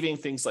were waiving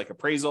things like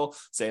appraisal,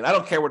 saying, I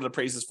don't care what it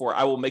appraises for.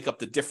 I will make up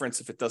the difference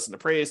if it doesn't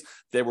appraise.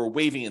 They were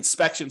waiving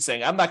inspection,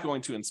 saying, I'm not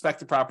going to inspect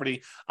the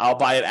property. I'll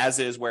buy it as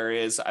is, where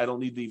it is. I don't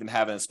need to even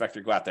have an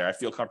inspector go out there. I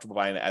feel comfortable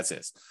buying it as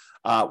is.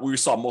 We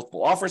saw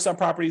multiple offers on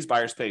properties,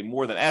 buyers paying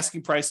more than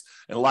asking price.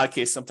 In a lot of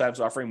cases, sometimes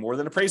offering more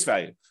than appraised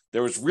value.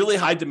 There was really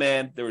high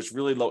demand. There was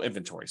really low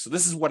inventory. So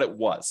this is what it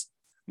was.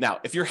 Now,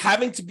 if you're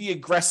having to be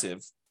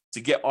aggressive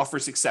to get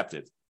offers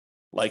accepted,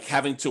 like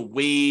having to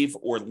waive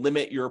or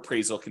limit your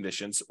appraisal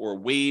conditions or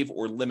waive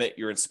or limit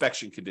your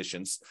inspection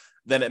conditions,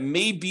 then it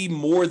may be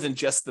more than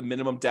just the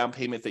minimum down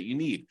payment that you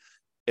need.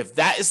 If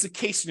that is the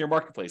case in your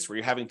marketplace where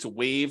you're having to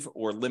waive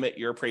or limit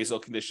your appraisal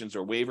conditions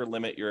or waive or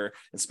limit your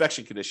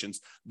inspection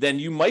conditions, then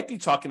you might be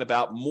talking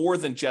about more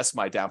than just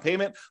my down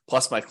payment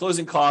plus my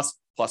closing costs,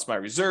 plus my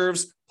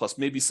reserves, plus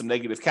maybe some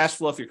negative cash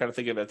flow if you're kind of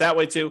thinking of it that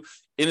way too.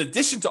 In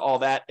addition to all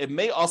that, it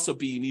may also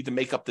be you need to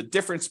make up the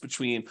difference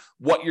between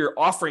what you're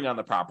offering on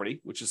the property,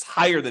 which is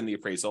higher than the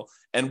appraisal,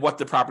 and what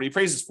the property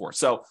appraises for.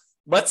 So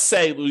let's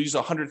say we'll use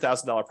a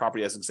 $100,000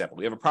 property as an example.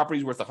 We have a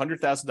property worth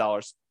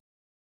 $100,000.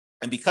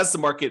 And because the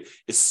market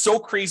is so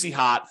crazy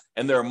hot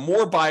and there are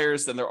more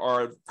buyers than there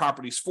are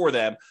properties for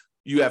them,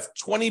 you have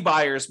 20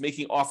 buyers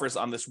making offers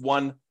on this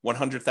one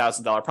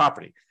 $100,000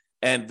 property.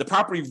 And the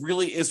property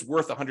really is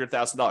worth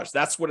 $100,000.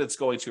 That's what it's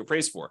going to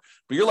appraise for.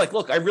 But you're like,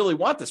 look, I really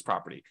want this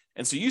property.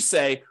 And so you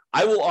say,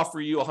 I will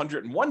offer you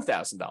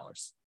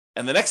 $101,000.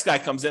 And the next guy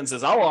comes in and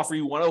says, I'll offer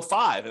you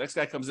 $105,000. The next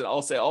guy comes in,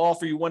 I'll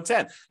offer you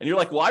 $110,000. And you're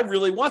like, well, I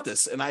really want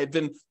this. And I've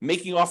been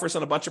making offers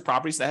on a bunch of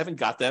properties and I haven't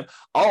got them.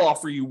 I'll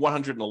offer you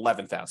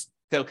 $111,000.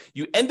 So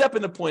you end up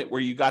in the point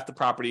where you got the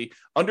property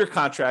under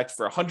contract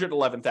for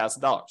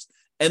 $111,000.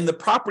 And the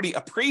property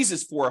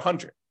appraises for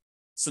 $100,000.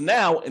 So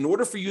now, in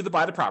order for you to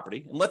buy the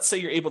property, and let's say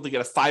you're able to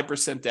get a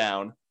 5%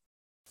 down,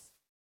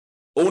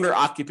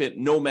 owner-occupant,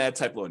 nomad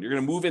type loan. You're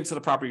going to move into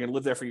the property, you're going to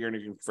live there for a year, and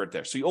you're going to convert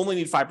there. So you only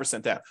need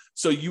 5% down.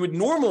 So you would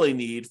normally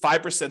need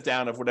 5%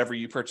 down of whatever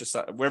you purchased,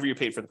 whatever you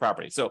paid for the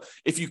property. So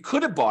if you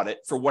could have bought it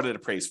for what it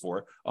appraised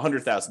for,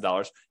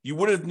 $100,000, you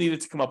would have needed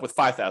to come up with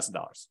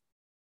 $5,000.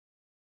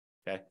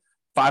 Okay,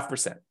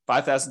 5%,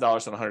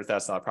 $5,000 on a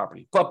 $100,000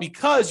 property. But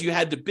because you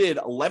had to bid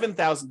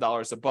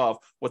 $11,000 above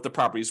what the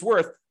property is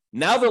worth,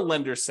 now the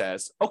lender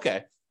says,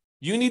 okay,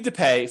 you need to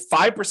pay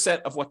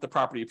 5% of what the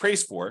property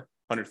appraised for,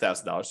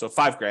 $100,000, so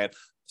 $5,000,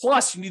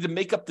 plus you need to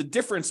make up the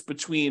difference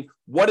between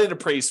what it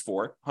appraised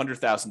for,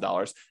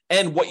 $100,000,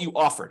 and what you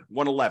offered,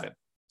 $111,000.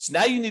 So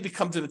now you need to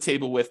come to the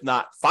table with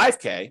not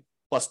 $5,000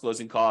 plus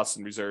closing costs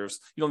and reserves.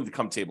 You don't need to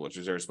come to the table with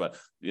reserves, but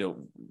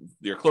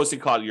your closing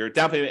cost, your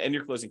down payment, and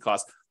your closing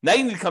costs. Now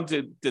you need to come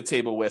to the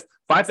table with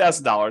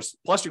 $5,000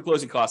 plus your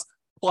closing costs,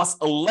 plus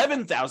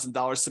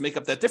 $11,000 to make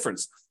up that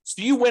difference.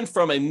 So you went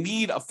from a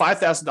need of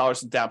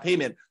 $5,000 in down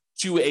payment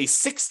to a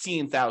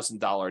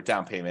 $16,000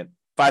 down payment,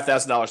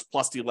 $5,000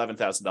 plus the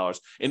 $11,000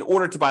 in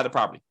order to buy the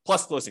property,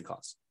 plus closing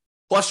costs.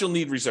 Plus you'll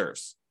need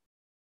reserves.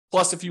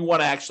 Plus if you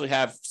want to actually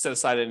have set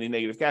aside any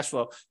negative cash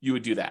flow, you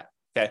would do that,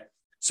 okay?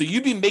 So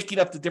you'd be making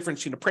up the difference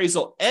between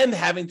appraisal and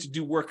having to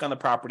do work on the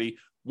property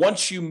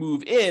once you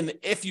move in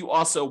if you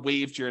also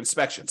waived your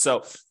inspection.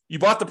 So you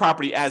bought the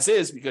property as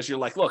is because you're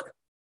like, look,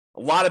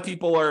 a lot of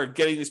people are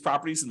getting these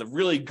properties, and the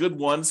really good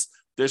ones,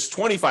 there's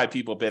 25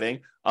 people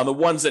bidding. On the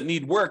ones that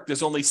need work,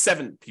 there's only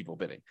 7 people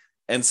bidding.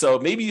 And so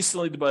maybe you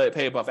still need to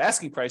pay above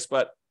asking price,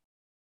 but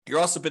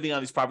you're also bidding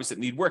on these properties that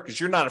need work because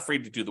you're not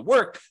afraid to do the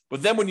work.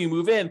 But then when you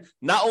move in,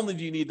 not only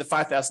do you need the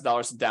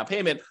 $5,000 in down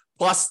payment,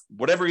 plus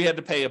whatever you had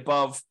to pay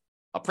above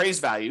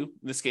appraised value.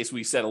 In this case,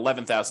 we said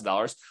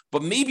 $11,000,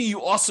 but maybe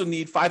you also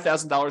need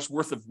 $5,000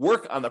 worth of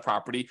work on the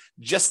property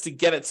just to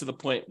get it to the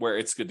point where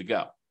it's good to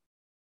go.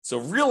 So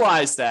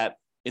realize that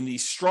in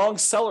these strong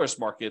sellers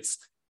markets,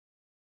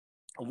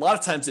 a lot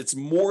of times it's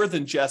more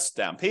than just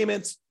down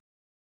payments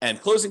and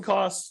closing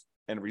costs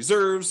and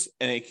reserves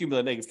and a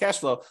cumulative negative cash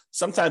flow.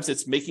 Sometimes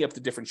it's making up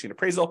the difference in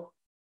appraisal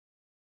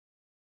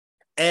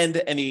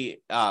and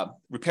any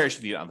repairs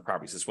you need on the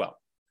properties as well.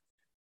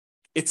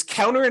 It's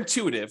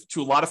counterintuitive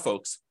to a lot of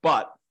folks,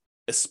 but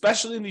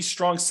especially in these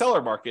strong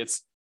seller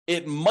markets,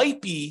 it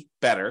might be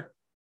better,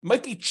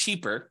 might be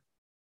cheaper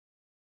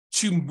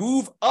to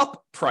move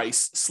up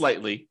price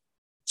slightly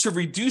to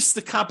reduce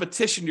the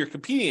competition you're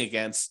competing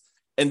against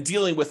and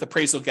dealing with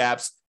appraisal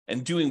gaps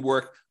and doing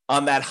work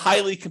on that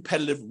highly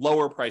competitive,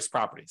 lower price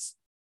properties.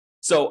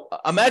 So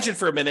imagine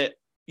for a minute,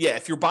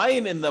 if you're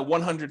buying in the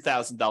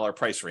 $100,000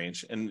 price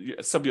range, and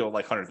some people are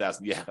like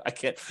 100,000, I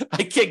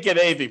can't get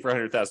anything for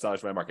 $100,000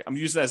 in my market. I'm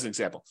using that as an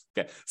example.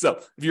 Okay, so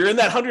if you're in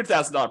that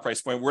 $100,000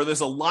 price point where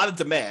there's a lot of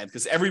demand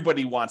because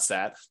everybody wants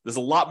that, there's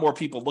a lot more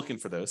people looking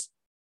for those.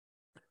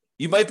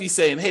 You might be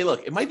saying, hey,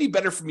 look, it might be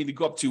better for me to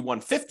go up to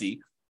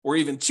 150 or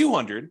even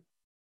 200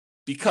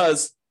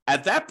 because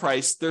at that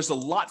price, there's a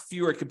lot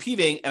fewer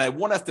competing and I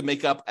won't have to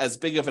make up as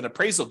big of an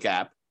appraisal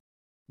gap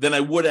than I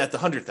would at the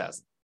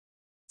 100,000.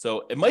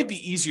 So it might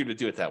be easier to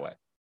do it that way.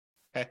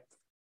 Okay.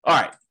 All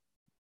right.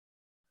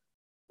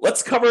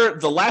 Let's cover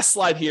the last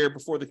slide here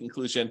before the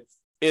conclusion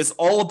is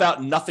all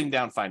about nothing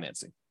down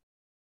financing.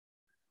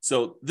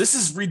 So this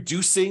is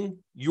reducing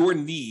your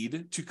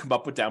need to come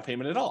up with down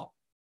payment at all.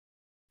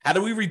 How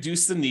do we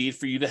reduce the need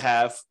for you to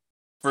have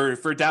for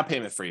down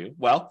payment for you?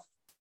 Well,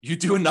 you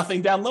do a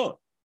nothing down loan.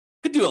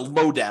 You could do a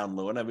low down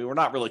loan. I mean, we're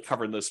not really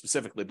covering those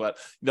specifically, but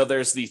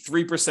there's the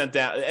 3%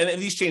 down,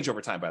 and these change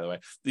over time, by the way.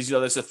 There's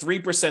a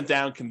 3%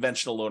 down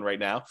conventional loan right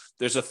now.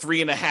 There's a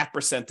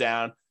 3.5%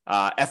 down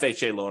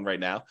FHA loan right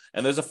now,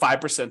 and there's a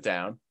 5%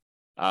 down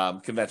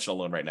conventional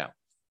loan right now.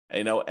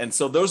 And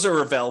so those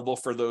are available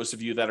for those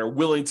of you that are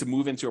willing to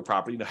move into a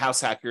property,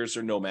 house hackers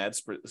or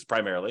nomads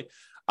primarily.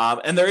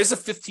 And there is a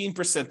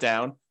 15%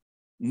 down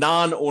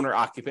non-owner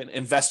occupant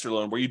investor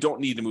loan where you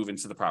don't need to move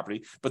into the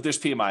property, but there's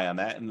PMI on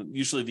that. And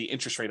usually the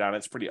interest rate on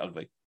it's pretty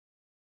ugly.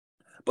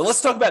 But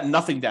let's talk about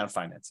nothing down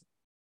financing.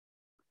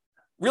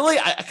 Really,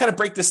 I kind of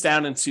break this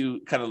down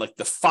into kind of like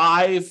the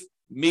 5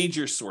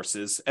 major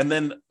sources and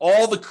then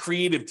all the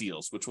creative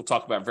deals, which we'll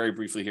talk about very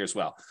briefly here as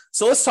well.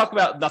 So let's talk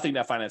about nothing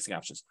down financing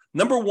options.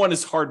 Number 1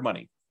 is hard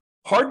money.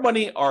 Hard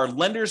money are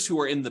lenders who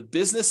are in the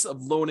business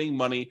of loaning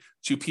money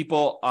to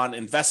people on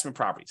investment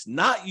properties,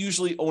 not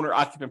usually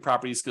owner-occupant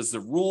properties, because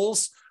the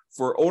rules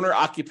for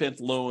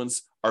owner-occupant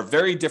loans are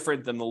very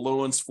different than the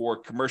loans for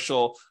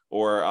commercial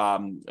or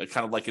kind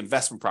of like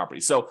investment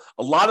properties. So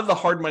a lot of the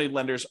hard money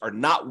lenders are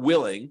not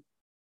willing.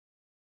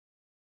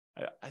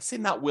 I say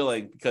not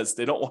willing because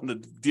they don't want to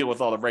deal with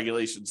all the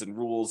regulations and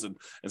rules and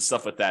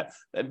stuff like that.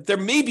 And there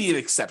may be an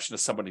exception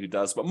to somebody who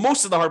does, but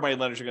most of the hard money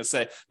lenders are going to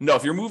say, no,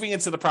 if you're moving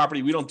into the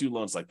property, we don't do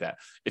loans like that.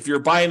 If you're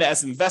buying it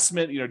as an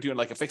investment, doing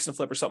like a fix and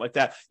flip or something like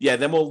that,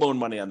 then we'll loan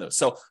money on those.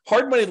 So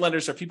hard money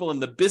lenders are people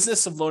in the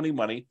business of loaning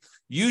money.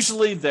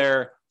 Usually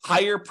they're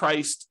higher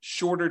priced,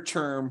 shorter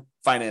term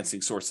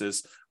financing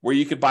sources where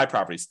you could buy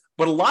properties.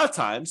 But a lot of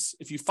times,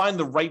 if you find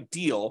the right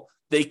deal,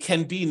 they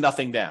can be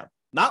nothing down.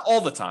 Not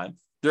all the time.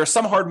 There are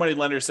some hard money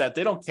lenders that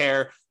they don't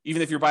care,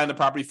 even if you're buying the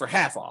property for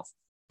half off.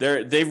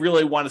 They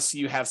really want to see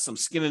you have some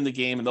skin in the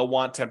game and they'll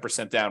want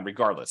 10% down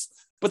regardless.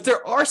 But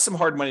there are some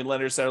hard money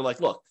lenders that are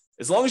like, look,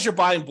 as long as you're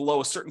buying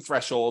below a certain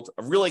threshold,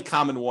 a really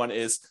common one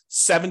is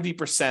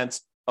 70%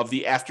 of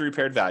the after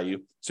repaired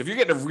value. So if you're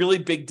getting a really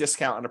big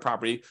discount on a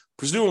property,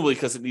 presumably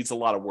because it needs a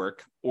lot of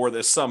work, or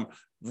there's some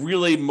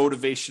really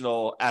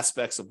motivational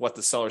aspects of what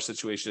the seller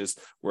situation is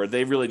where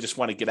they really just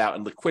want to get out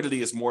and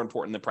liquidity is more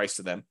important than price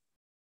to them.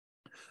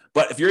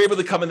 But if you're able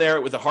to come in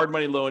there with a hard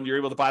money loan, you're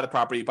able to buy the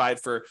property, buy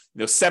it for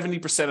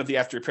 70% of the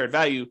after repaired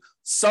value.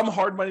 Some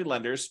hard money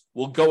lenders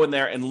will go in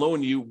there and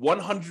loan you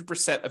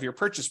 100% of your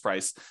purchase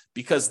price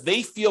because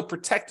they feel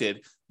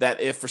protected that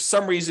if for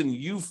some reason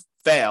you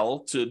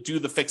fail to do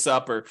the fix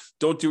up or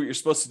don't do what you're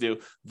supposed to do,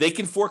 they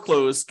can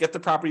foreclose, get the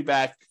property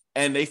back,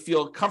 and they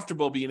feel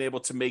comfortable being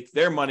able to make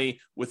their money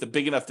with a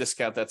big enough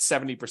discount that's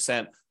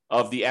 70%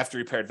 of the after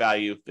repaired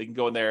value. They can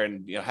go in there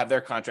and have their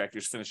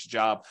contractors finish the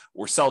job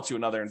or sell to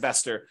another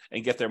investor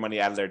and get their money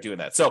out of there doing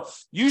that. So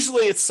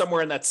usually it's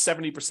somewhere in that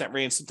 70%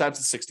 range. Sometimes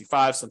it's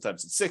 65,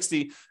 sometimes it's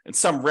 60. In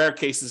some rare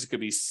cases, it could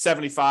be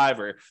 75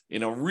 or,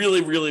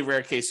 really, really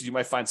rare cases, you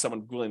might find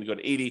someone willing to go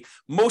to 80.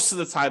 Most of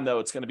the time, though,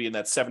 it's going to be in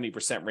that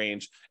 70%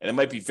 range. And it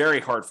might be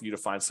very hard for you to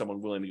find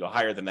someone willing to go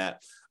higher than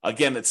that.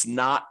 Again, it's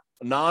not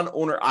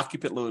non-owner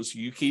occupant loans.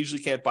 You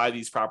usually can't buy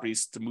these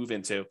properties to move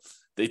into.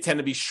 They tend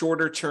to be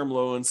shorter term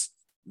loans,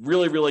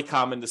 really, really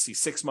common to see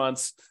 6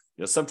 months.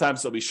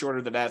 Sometimes they'll be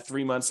shorter than that,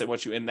 3 months. They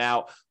want you in and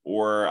out,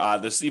 or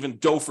there's even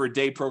dough for a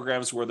day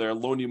programs where they'll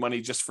loan you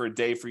money just for a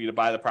day for you to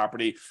buy the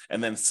property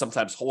and then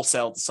sometimes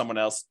wholesale to someone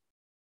else.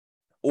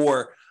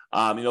 Or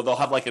They'll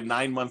have like a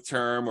 9-month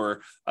term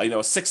or a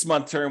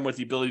 6-month term with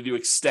the ability to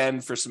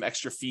extend for some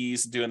extra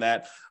fees and doing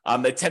that.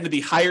 They tend to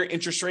be higher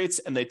interest rates,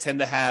 and they tend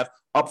to have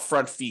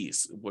upfront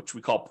fees, which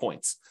we call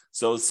points.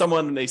 So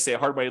someone, they say a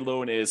hard money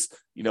loan is,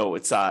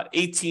 it's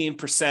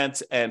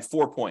 18% and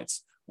 4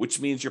 points, which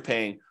means you're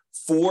paying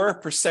 4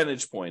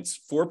 percentage points,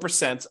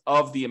 4%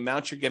 of the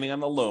amount you're getting on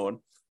the loan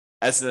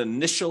as an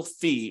initial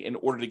fee in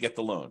order to get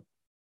the loan,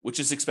 which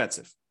is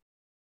expensive.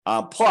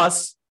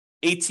 Plus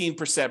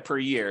 18% per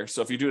year.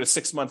 So if you're doing a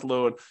 6-month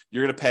loan,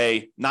 you're going to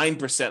pay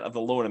 9% of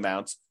the loan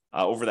amount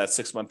over that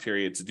 6-month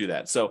period to do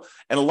that. So,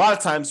 and a lot of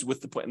times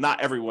with the point,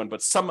 not everyone,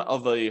 but some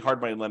of the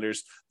hard money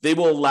lenders, they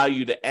will allow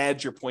you to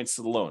add your points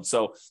to the loan.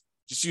 So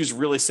just use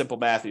really simple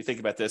math. If you think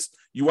about this,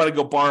 you want to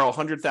go borrow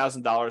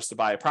 $100,000 to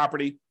buy a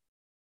property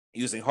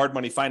using hard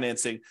money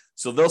financing.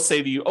 So they'll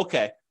say to you,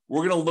 okay,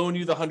 we're going to loan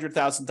you the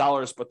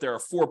 $100,000, but there are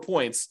 4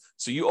 points.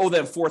 So you owe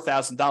them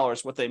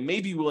 $4,000. What they may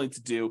be willing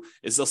to do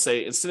is they'll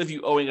say, instead of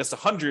you owing us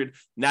 100,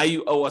 now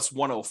you owe us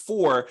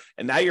 104.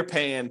 And now you're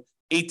paying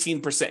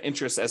 18%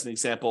 interest, as an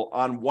example,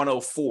 on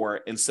 104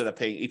 instead of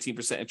paying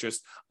 18%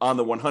 interest on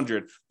the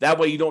 100. That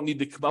way you don't need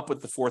to come up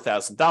with the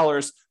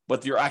 $4,000,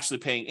 but you're actually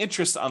paying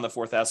interest on the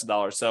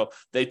 $4,000. So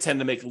they tend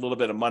to make a little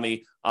bit of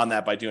money on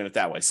that by doing it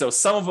that way. So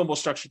some of them will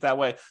structure it that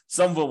way.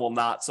 Some of them will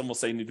not. Some will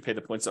say you need to pay the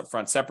points up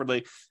front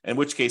separately, in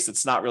which case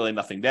it's not really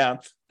nothing down.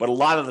 But a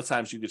lot of the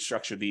times you could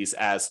structure these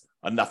as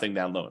a nothing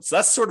down loan. So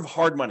that's sort of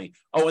hard money.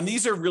 Oh, and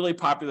these are really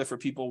popular for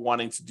people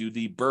wanting to do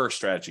the BRRRR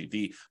strategy,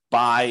 the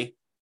buy,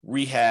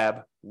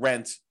 rehab,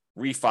 rent,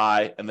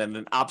 refi, and then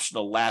an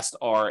optional last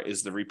R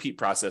is the repeat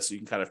process. So you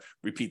can kind of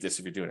repeat this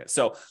if you're doing it.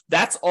 So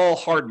that's all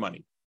hard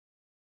money.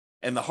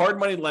 And the hard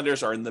money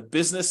lenders are in the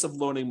business of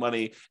loaning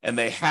money, and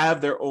they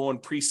have their own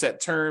preset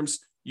terms.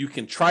 You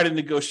can try to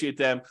negotiate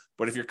them,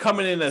 but if you're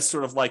coming in as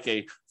sort of like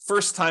a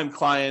first-time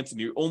client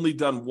and you've only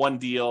done one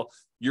deal,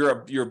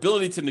 your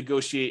ability to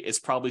negotiate is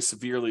probably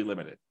severely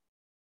limited.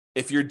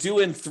 If you're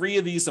doing 3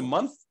 of these a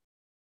month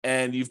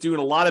and you've doing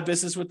a lot of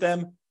business with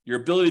them, your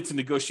ability to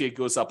negotiate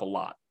goes up a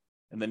lot,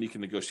 and then you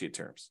can negotiate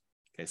terms.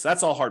 Okay, so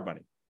that's all hard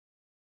money.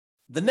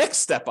 The next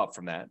step up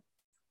from that,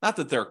 not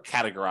that they're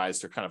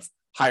categorized or kind of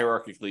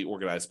hierarchically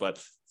organized,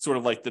 but sort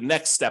of like the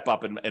next step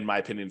up, in my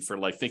opinion, for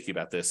like thinking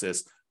about this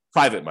is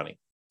private money.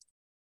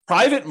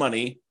 Private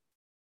money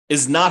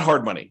is not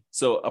hard money.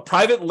 So a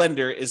private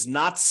lender is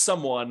not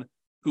someone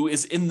who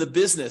is in the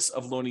business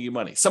of loaning you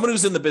money. Someone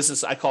who's in the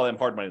business, I call them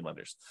hard money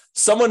lenders.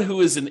 Someone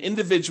who is an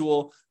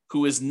individual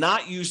who is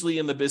not usually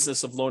in the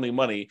business of loaning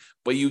money,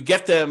 but you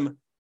get them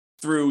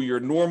through your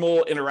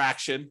normal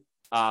interaction.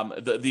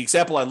 The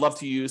example I love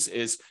to use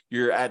is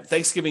you're at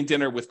Thanksgiving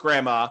dinner with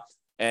grandma,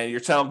 and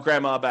you're telling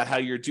grandma about how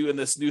you're doing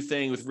this new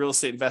thing with real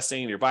estate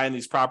investing and you're buying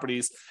these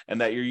properties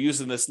and that you're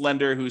using this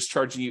lender who's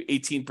charging you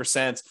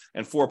 18%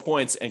 and 4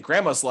 points. And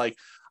grandma's like,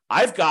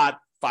 I've got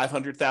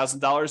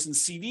 $500,000 in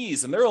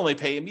CDs and they're only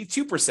paying me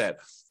 2%.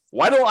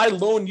 Why don't I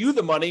loan you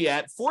the money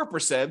at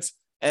 4%?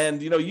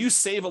 And, you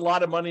save a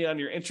lot of money on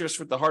your interest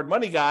with the hard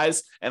money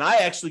guys, and I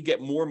actually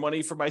get more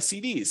money for my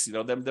CDs,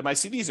 than my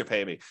CDs are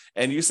paying me.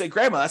 And you say,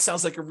 Grandma, that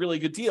sounds like a really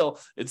good deal.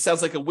 It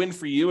sounds like a win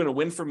for you and a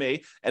win for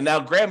me. And now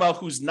Grandma,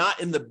 who's not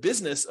in the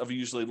business of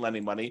usually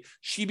lending money,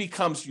 she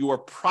becomes your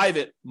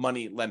private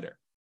money lender,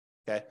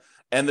 okay?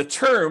 And the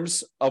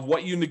terms of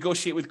what you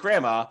negotiate with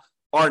Grandma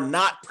are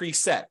not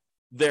preset.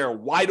 They're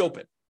wide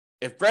open.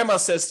 If Grandma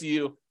says to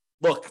you,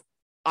 look,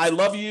 I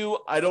love you.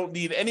 I don't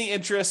need any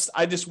interest.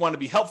 I just want to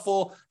be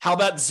helpful. How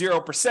about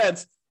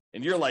 0%?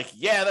 And you're like,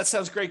 yeah, that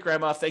sounds great,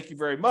 Grandma. Thank you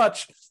very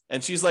much.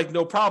 And she's like,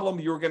 no problem.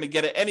 You were going to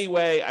get it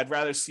anyway. I'd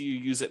rather see you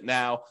use it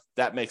now.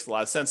 That makes a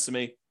lot of sense to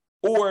me.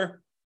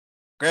 Or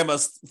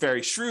Grandma's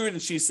very shrewd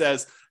and she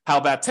says, how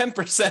about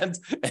 10%?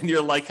 And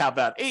you're like, how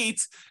about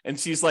 8? And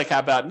she's like, how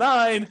about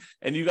 9?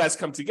 And you guys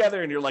come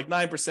together and you're like,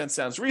 9%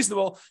 sounds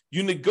reasonable.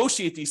 You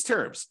negotiate these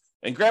terms.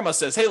 And Grandma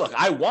says, hey, look,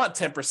 I want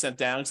 10%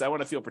 down because I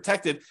want to feel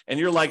protected. And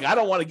you're like, I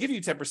don't want to give you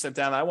 10%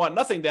 down. I want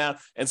nothing down.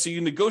 And so you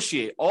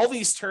negotiate. All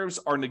these terms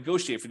are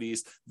negotiated for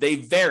these. They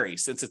vary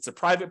since it's a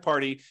private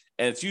party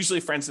and it's usually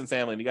friends and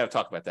family. And you got to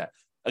talk about that.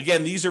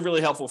 Again, these are really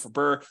helpful for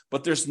BRRRR,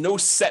 but there's no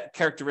set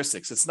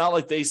characteristics. It's not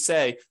like they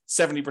say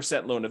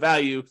 70% loan to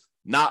value,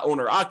 not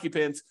owner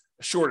occupant,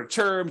 shorter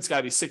term. It's got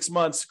to be 6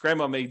 months.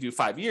 Grandma may do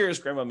 5 years.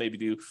 Grandma maybe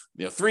do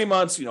 3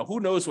 months. Who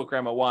knows what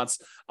grandma wants?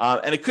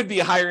 And it could be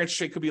a higher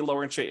interest rate, could be a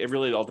lower interest rate. It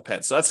really all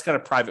depends. So that's kind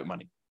of private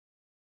money.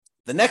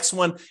 The next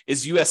one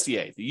is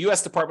USDA. The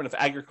U.S. Department of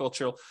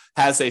Agriculture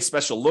has a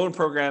special loan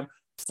program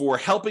for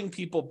helping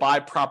people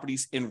buy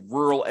properties in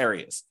rural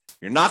areas.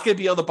 You're not going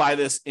to be able to buy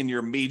this in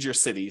your major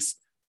cities,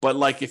 but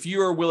like if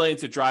you are willing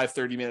to drive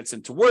 30 minutes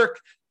into work,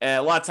 and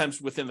a lot of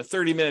times within a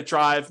 30-minute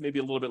drive, maybe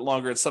a little bit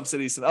longer in some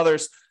cities than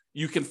others,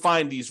 you can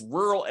find these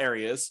rural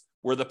areas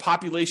where the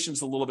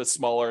population's a little bit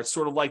smaller. It's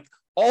sort of like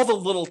all the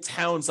little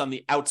towns on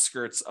the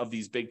outskirts of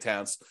these big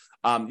towns.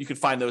 You can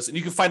find those, and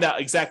you can find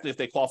out exactly if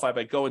they qualify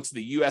by going to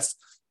the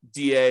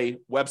USDA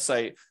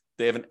website.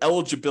 They have an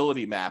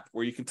eligibility map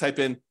where you can type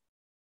in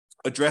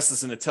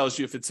addresses and it tells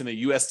you if it's in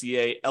a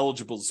USDA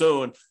eligible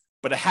zone.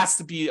 but it has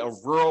to be a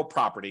rural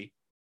property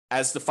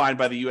as defined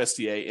by the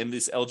USDA in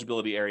these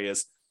eligibility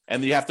areas.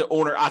 And you have to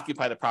own or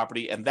occupy the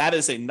property. And that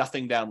is a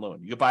nothing down loan.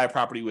 You can buy a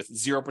property with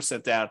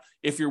 0% down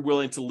if you're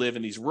willing to live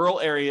in these rural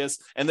areas.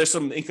 And there's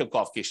some income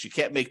qualification. You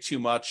can't make too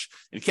much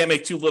and you can't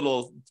make too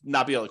little,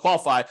 not be able to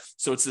qualify.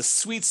 So it's a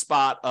sweet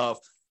spot of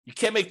you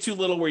can't make too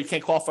little where you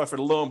can't qualify for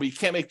the loan, but you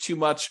can't make too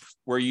much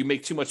where you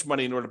make too much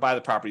money in order to buy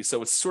the property.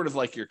 So it's sort of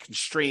like you're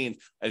constrained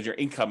as your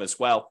income as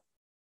well.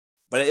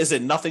 But it is a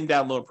nothing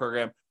down loan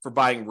program for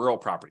buying rural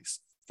properties.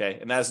 Okay.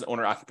 And that is an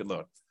owner occupant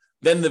loan.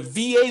 Then the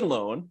VA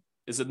loan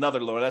is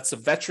another loan. That's a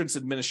Veterans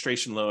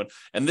Administration loan.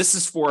 And this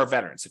is for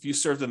veterans. If you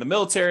served in the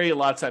military, a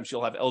lot of times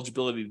you'll have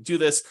eligibility to do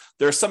this.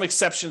 There are some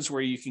exceptions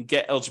where you can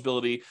get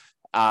eligibility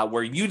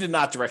where you did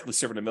not directly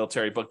serve in the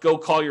military, but go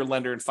call your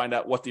lender and find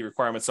out what the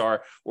requirements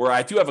are. Or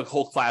I do have a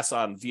whole class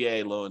on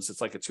VA loans. It's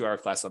like a 2-hour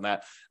class on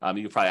that.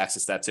 You can probably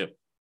access that too.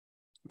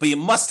 But you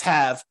must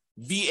have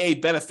VA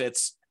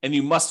benefits and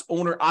you must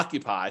own or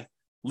occupy,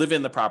 live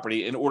in the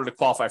property in order to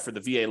qualify for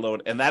the VA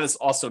loan. And that is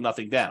also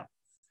nothing down.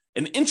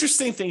 An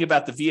interesting thing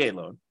about the VA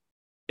loan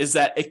is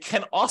that it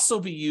can also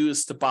be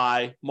used to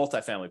buy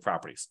multifamily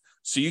properties.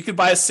 So you could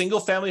buy a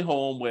single family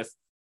home with,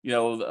 a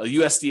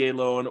USDA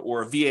loan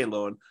or a VA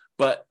loan,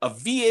 but a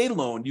VA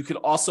loan, you could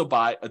also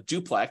buy a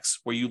duplex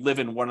where you live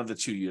in one of the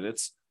 2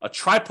 units, a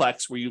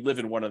triplex where you live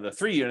in one of the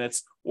 3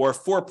 units, or a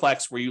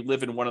fourplex where you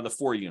live in one of the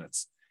 4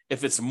 units.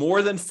 If it's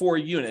more than 4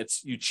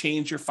 units, you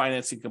change your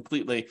financing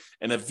completely,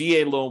 and a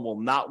VA loan will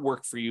not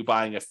work for you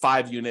buying a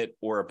 5-unit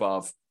or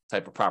above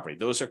type of property.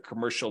 Those are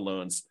commercial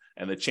loans,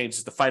 and it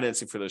changes the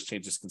financing for those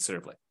changes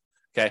considerably.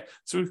 Okay,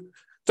 so we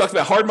talked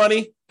about hard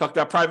money, talked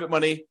about private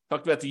money,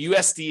 talked about the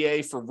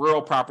USDA for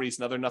rural properties,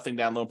 another nothing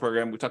down loan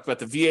program. We talked about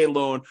the VA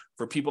loan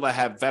for people that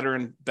have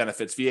veteran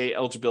benefits, VA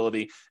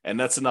eligibility, and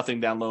that's a nothing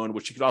down loan,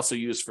 which you could also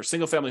use for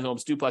single family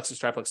homes, duplexes,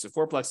 triplexes,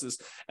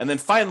 fourplexes. And then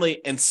finally,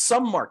 in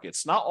some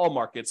markets, not all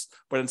markets,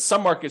 but in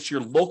some markets,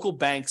 your local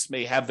banks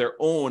may have their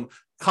own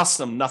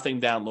custom nothing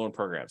down loan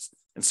programs.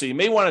 And so you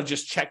may want to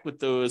just check with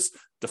those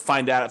to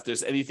find out if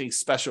there's anything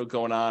special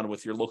going on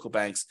with your local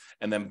banks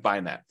and then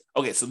buying that.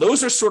 Okay, so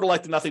those are sort of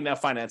like the nothing down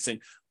financing.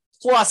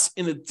 Plus,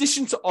 in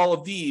addition to all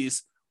of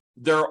these,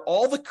 there are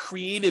all the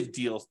creative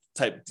deal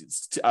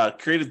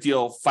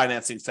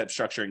financing type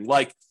structuring,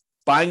 like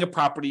buying a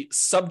property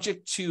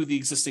subject to the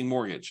existing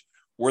mortgage,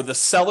 where the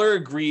seller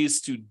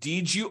agrees to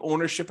deed you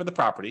ownership of the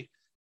property.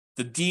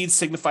 The deed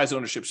signifies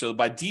ownership. So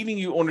by deeding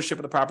you ownership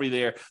of the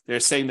property, they're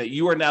saying that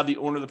you are now the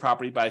owner of the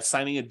property by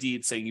signing a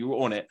deed saying you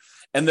own it.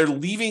 And they're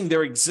leaving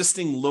their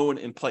existing loan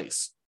in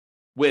place,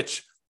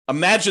 which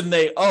imagine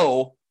they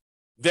owe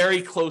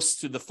very close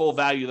to the full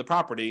value of the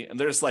property. And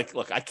they're just like,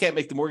 look, I can't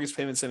make the mortgage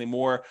payments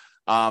anymore.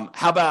 How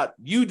about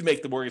you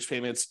make the mortgage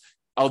payments?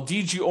 I'll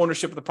deed you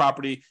ownership of the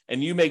property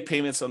and you make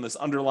payments on this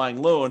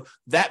underlying loan.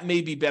 That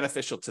may be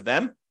beneficial to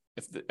them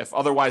if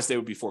otherwise they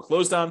would be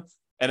foreclosed on.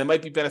 And it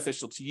might be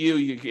beneficial to you.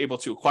 You're able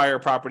to acquire a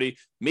property,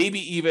 maybe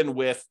even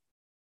with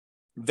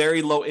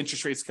very low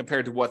interest rates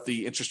compared to what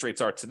the interest rates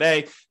are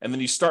today. And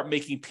then you start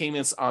making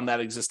payments on that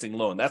existing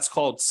loan. That's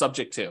called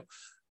subject to.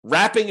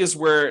 Wrapping is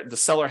where the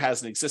seller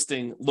has an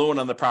existing loan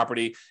on the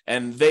property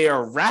and they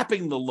are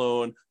wrapping the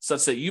loan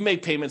such that you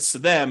make payments to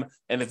them.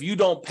 And if you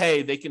don't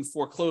pay, they can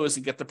foreclose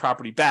and get the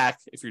property back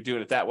if you're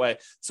doing it that way.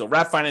 So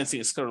wrap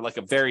financing is sort of like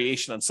a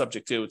variation on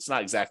subject to. It's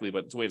not exactly,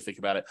 but it's a way to think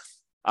about it.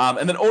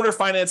 And then owner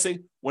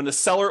financing, when the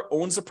seller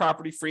owns the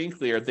property free and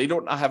clear, they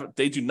do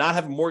not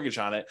have a mortgage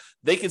on it.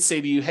 They can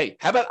say to you, hey,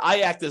 how about I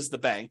act as the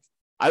bank?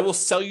 I will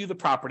sell you the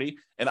property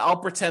and I'll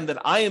pretend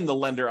that I am the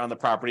lender on the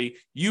property.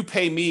 You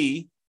pay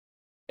me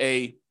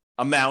a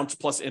amount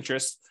plus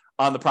interest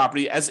on the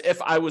property as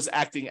if I was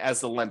acting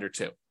as the lender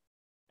too.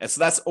 And so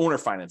that's owner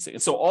financing.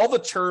 And so all the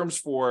terms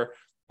for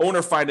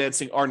owner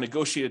financing are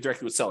negotiated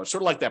directly with sellers,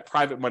 sort of like that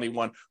private money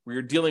one where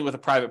you're dealing with a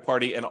private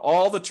party and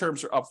all the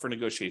terms are up for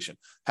negotiation.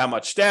 How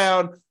much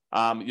down,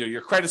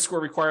 your credit score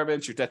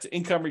requirements, your debt to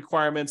income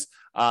requirements,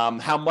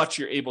 how much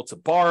you're able to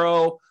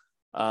borrow.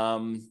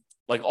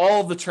 Like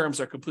all of the terms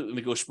are completely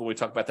negotiable when we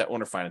talk about that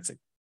owner financing.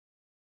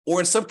 Or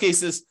in some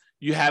cases,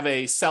 you have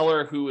a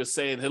seller who is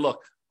saying, hey,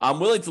 look, I'm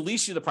willing to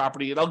lease you the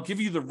property and I'll give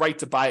you the right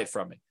to buy it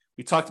from me.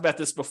 We talked about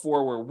this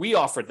before where we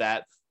offered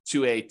that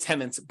to a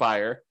tenant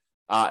buyer.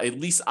 A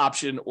lease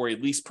option or a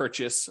lease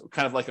purchase,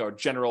 kind of like our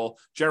general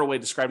way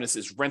of describing this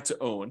is rent to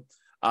own.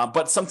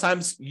 But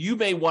sometimes you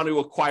may want to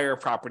acquire a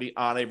property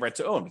on a rent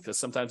to own because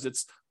sometimes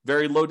it's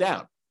very low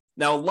down.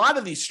 Now, a lot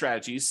of these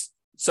strategies,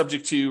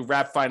 subject to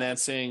wrap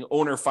financing,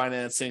 owner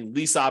financing,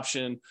 lease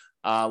option,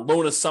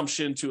 loan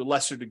assumption to a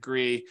lesser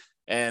degree,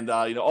 and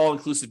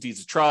all-inclusive deeds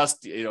of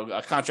trust,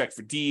 a contract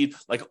for deed,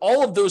 like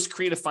all of those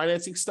creative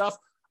financing stuff,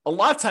 a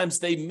lot of times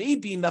they may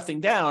be nothing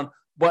down.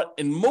 But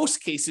in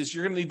most cases,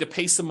 you're going to need to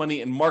pay some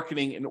money in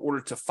marketing in order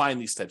to find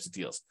these types of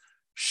deals.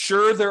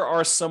 Sure, there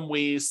are some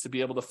ways to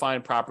be able to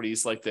find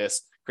properties like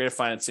this, creative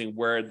financing,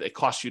 where it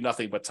costs you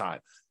nothing but time.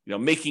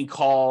 making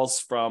calls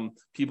from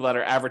people that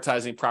are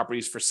advertising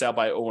properties for sale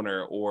by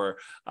owner, or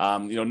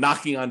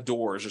knocking on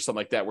doors or something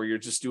like that, where you're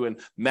just doing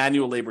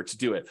manual labor to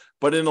do it.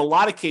 But in a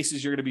lot of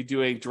cases, you're going to be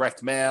doing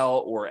direct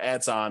mail or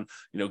ads on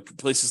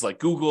places like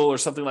Google or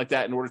something like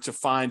that in order to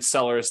find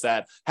sellers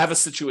that have a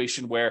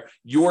situation where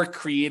your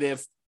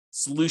creative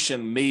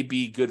solution may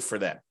be good for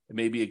them. It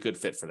may be a good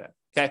fit for them.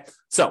 Okay,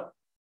 so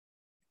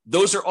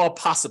those are all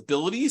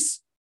possibilities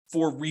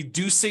for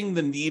reducing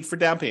the need for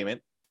down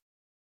payment.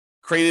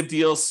 Creative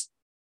deals,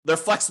 they're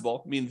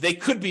flexible. I mean, they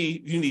could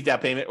be you need down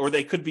payment, or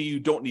they could be you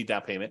don't need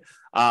down payment.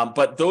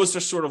 But those are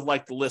sort of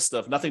like the list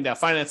of nothing down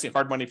financing,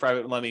 hard money,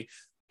 private money,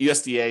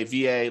 USDA,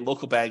 VA,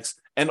 local banks,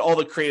 and all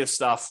the creative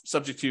stuff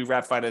subject to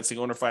wrap financing,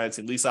 owner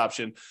financing, lease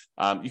option.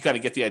 You kind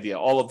of get the idea,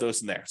 all of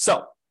those in there.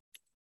 So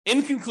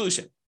in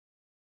conclusion,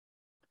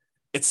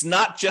 it's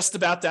not just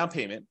about down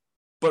payment,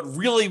 but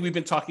really we've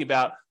been talking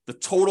about the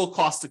total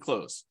cost to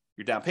close,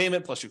 your down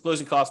payment plus your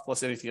closing costs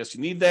plus anything else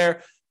you need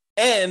there,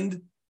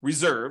 and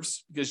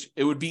reserves, because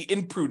it would be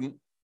imprudent.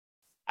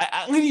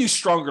 I'm going to use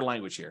stronger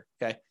language here.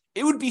 Okay.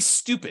 It would be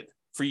stupid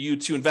for you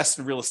to invest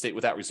in real estate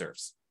without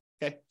reserves.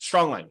 Okay.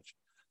 Strong language.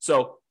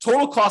 So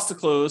total cost to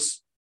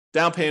close,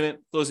 down payment,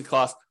 closing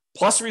costs,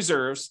 plus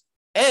reserves.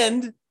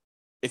 And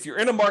if you're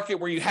in a market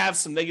where you have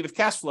some negative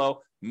cash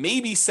flow,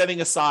 maybe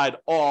setting aside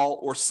all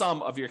or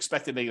some of your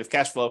expected negative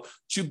cash flow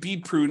to be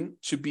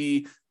prudent, to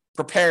be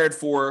prepared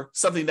for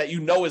something that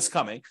is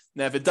coming.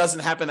 Now, if it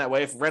doesn't happen that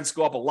way, if rents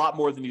go up a lot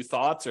more than you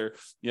thought, or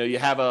you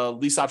have a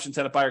lease option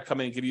tenant buyer come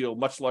in and give you a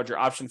much larger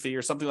option fee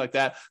or something like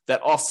that,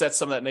 that offsets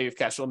some of that negative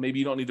cash flow, maybe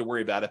you don't need to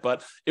worry about it.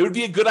 But it would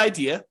be a good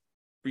idea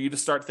for you to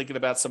start thinking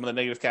about some of the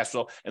negative cash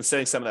flow and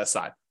setting some of that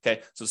aside.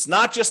 Okay, so it's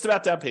not just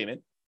about down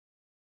payment.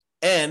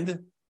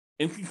 And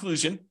in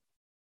conclusion,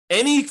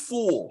 any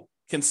fool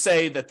can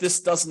say that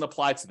this doesn't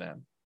apply to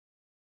them,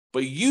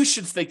 but you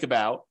should think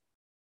about,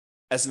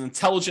 as an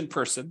intelligent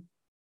person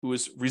who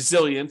is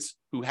resilient,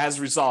 who has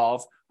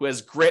resolve, who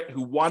has grit,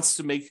 who wants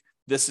to make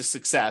this a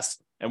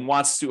success and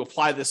wants to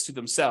apply this to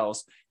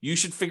themselves, you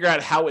should figure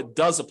out how it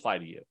does apply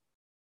to you.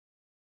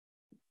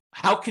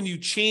 How can you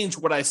change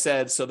what I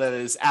said so that it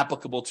is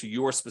applicable to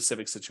your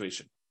specific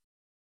situation?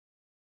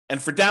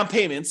 And for down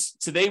payments,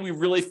 today we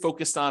really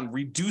focused on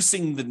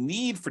reducing the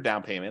need for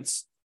down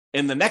payments.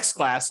 In the next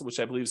class,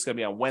 which I believe is going to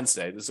be on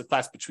Wednesday, there's a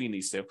class between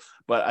these two,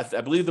 but I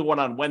believe the one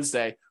on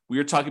Wednesday, we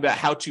were talking about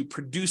how to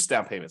produce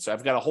down payments. So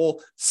I've got a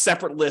whole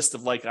separate list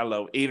of 8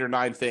 or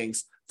 9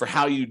 things for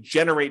how you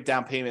generate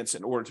down payments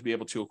in order to be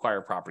able to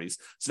acquire properties.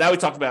 So now we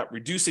talked about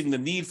reducing the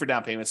need for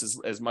down payments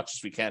as much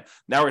as we can.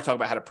 Now we're talking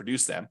about how to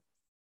produce them,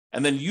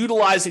 and then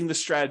utilizing the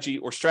strategy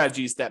or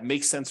strategies that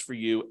make sense for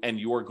you and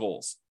your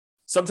goals.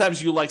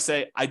 Sometimes you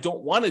say, I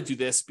don't want to do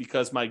this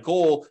because my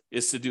goal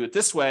is to do it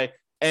this way,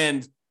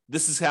 and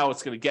this is how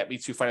it's going to get me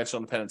to financial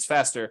independence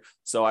faster.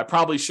 So I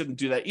probably shouldn't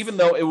do that, even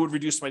though it would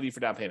reduce my need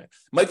for down payment.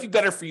 It might be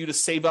better for you to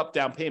save up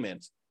down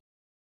payment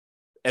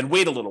and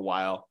wait a little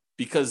while,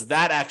 because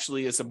that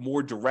actually is a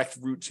more direct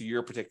route to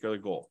your particular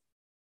goal.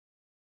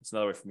 That's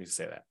another way for me to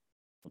say that.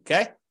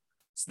 Okay?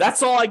 So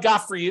that's all I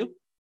got for you.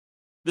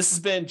 This has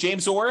been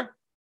James Orr.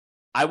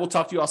 I will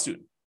talk to you all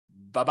soon.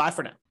 Bye-bye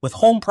for now. With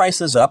home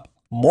prices up,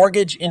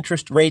 mortgage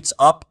interest rates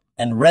up,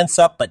 and rents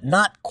up, but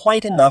not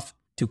quite enough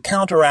to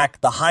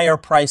counteract the higher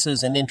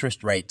prices and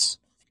interest rates,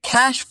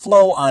 cash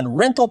flow on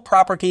rental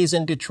properties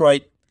in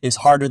Detroit is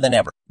harder than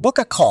ever. Book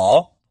a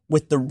call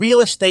with the Real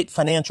Estate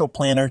Financial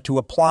Planner to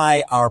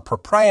apply our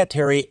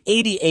proprietary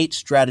 88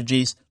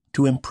 strategies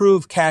to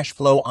improve cash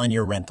flow on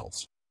your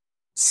rentals.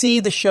 See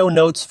the show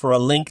notes for a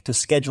link to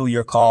schedule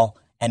your call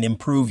and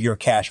improve your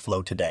cash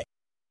flow today.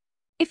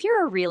 If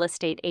you're a real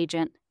estate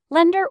agent,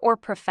 lender, or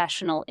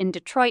professional in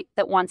Detroit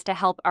that wants to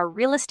help our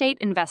real estate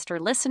investor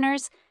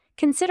listeners,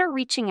 consider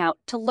reaching out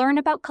to learn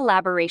about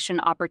collaboration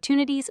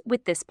opportunities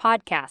with this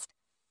podcast.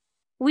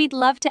 We'd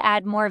love to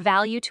add more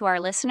value to our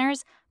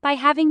listeners by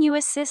having you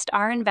assist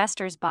our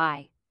investors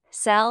buy,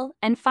 sell,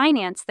 and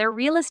finance their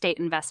real estate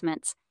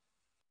investments.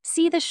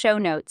 See the show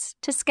notes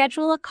to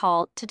schedule a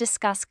call to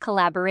discuss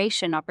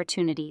collaboration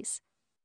opportunities.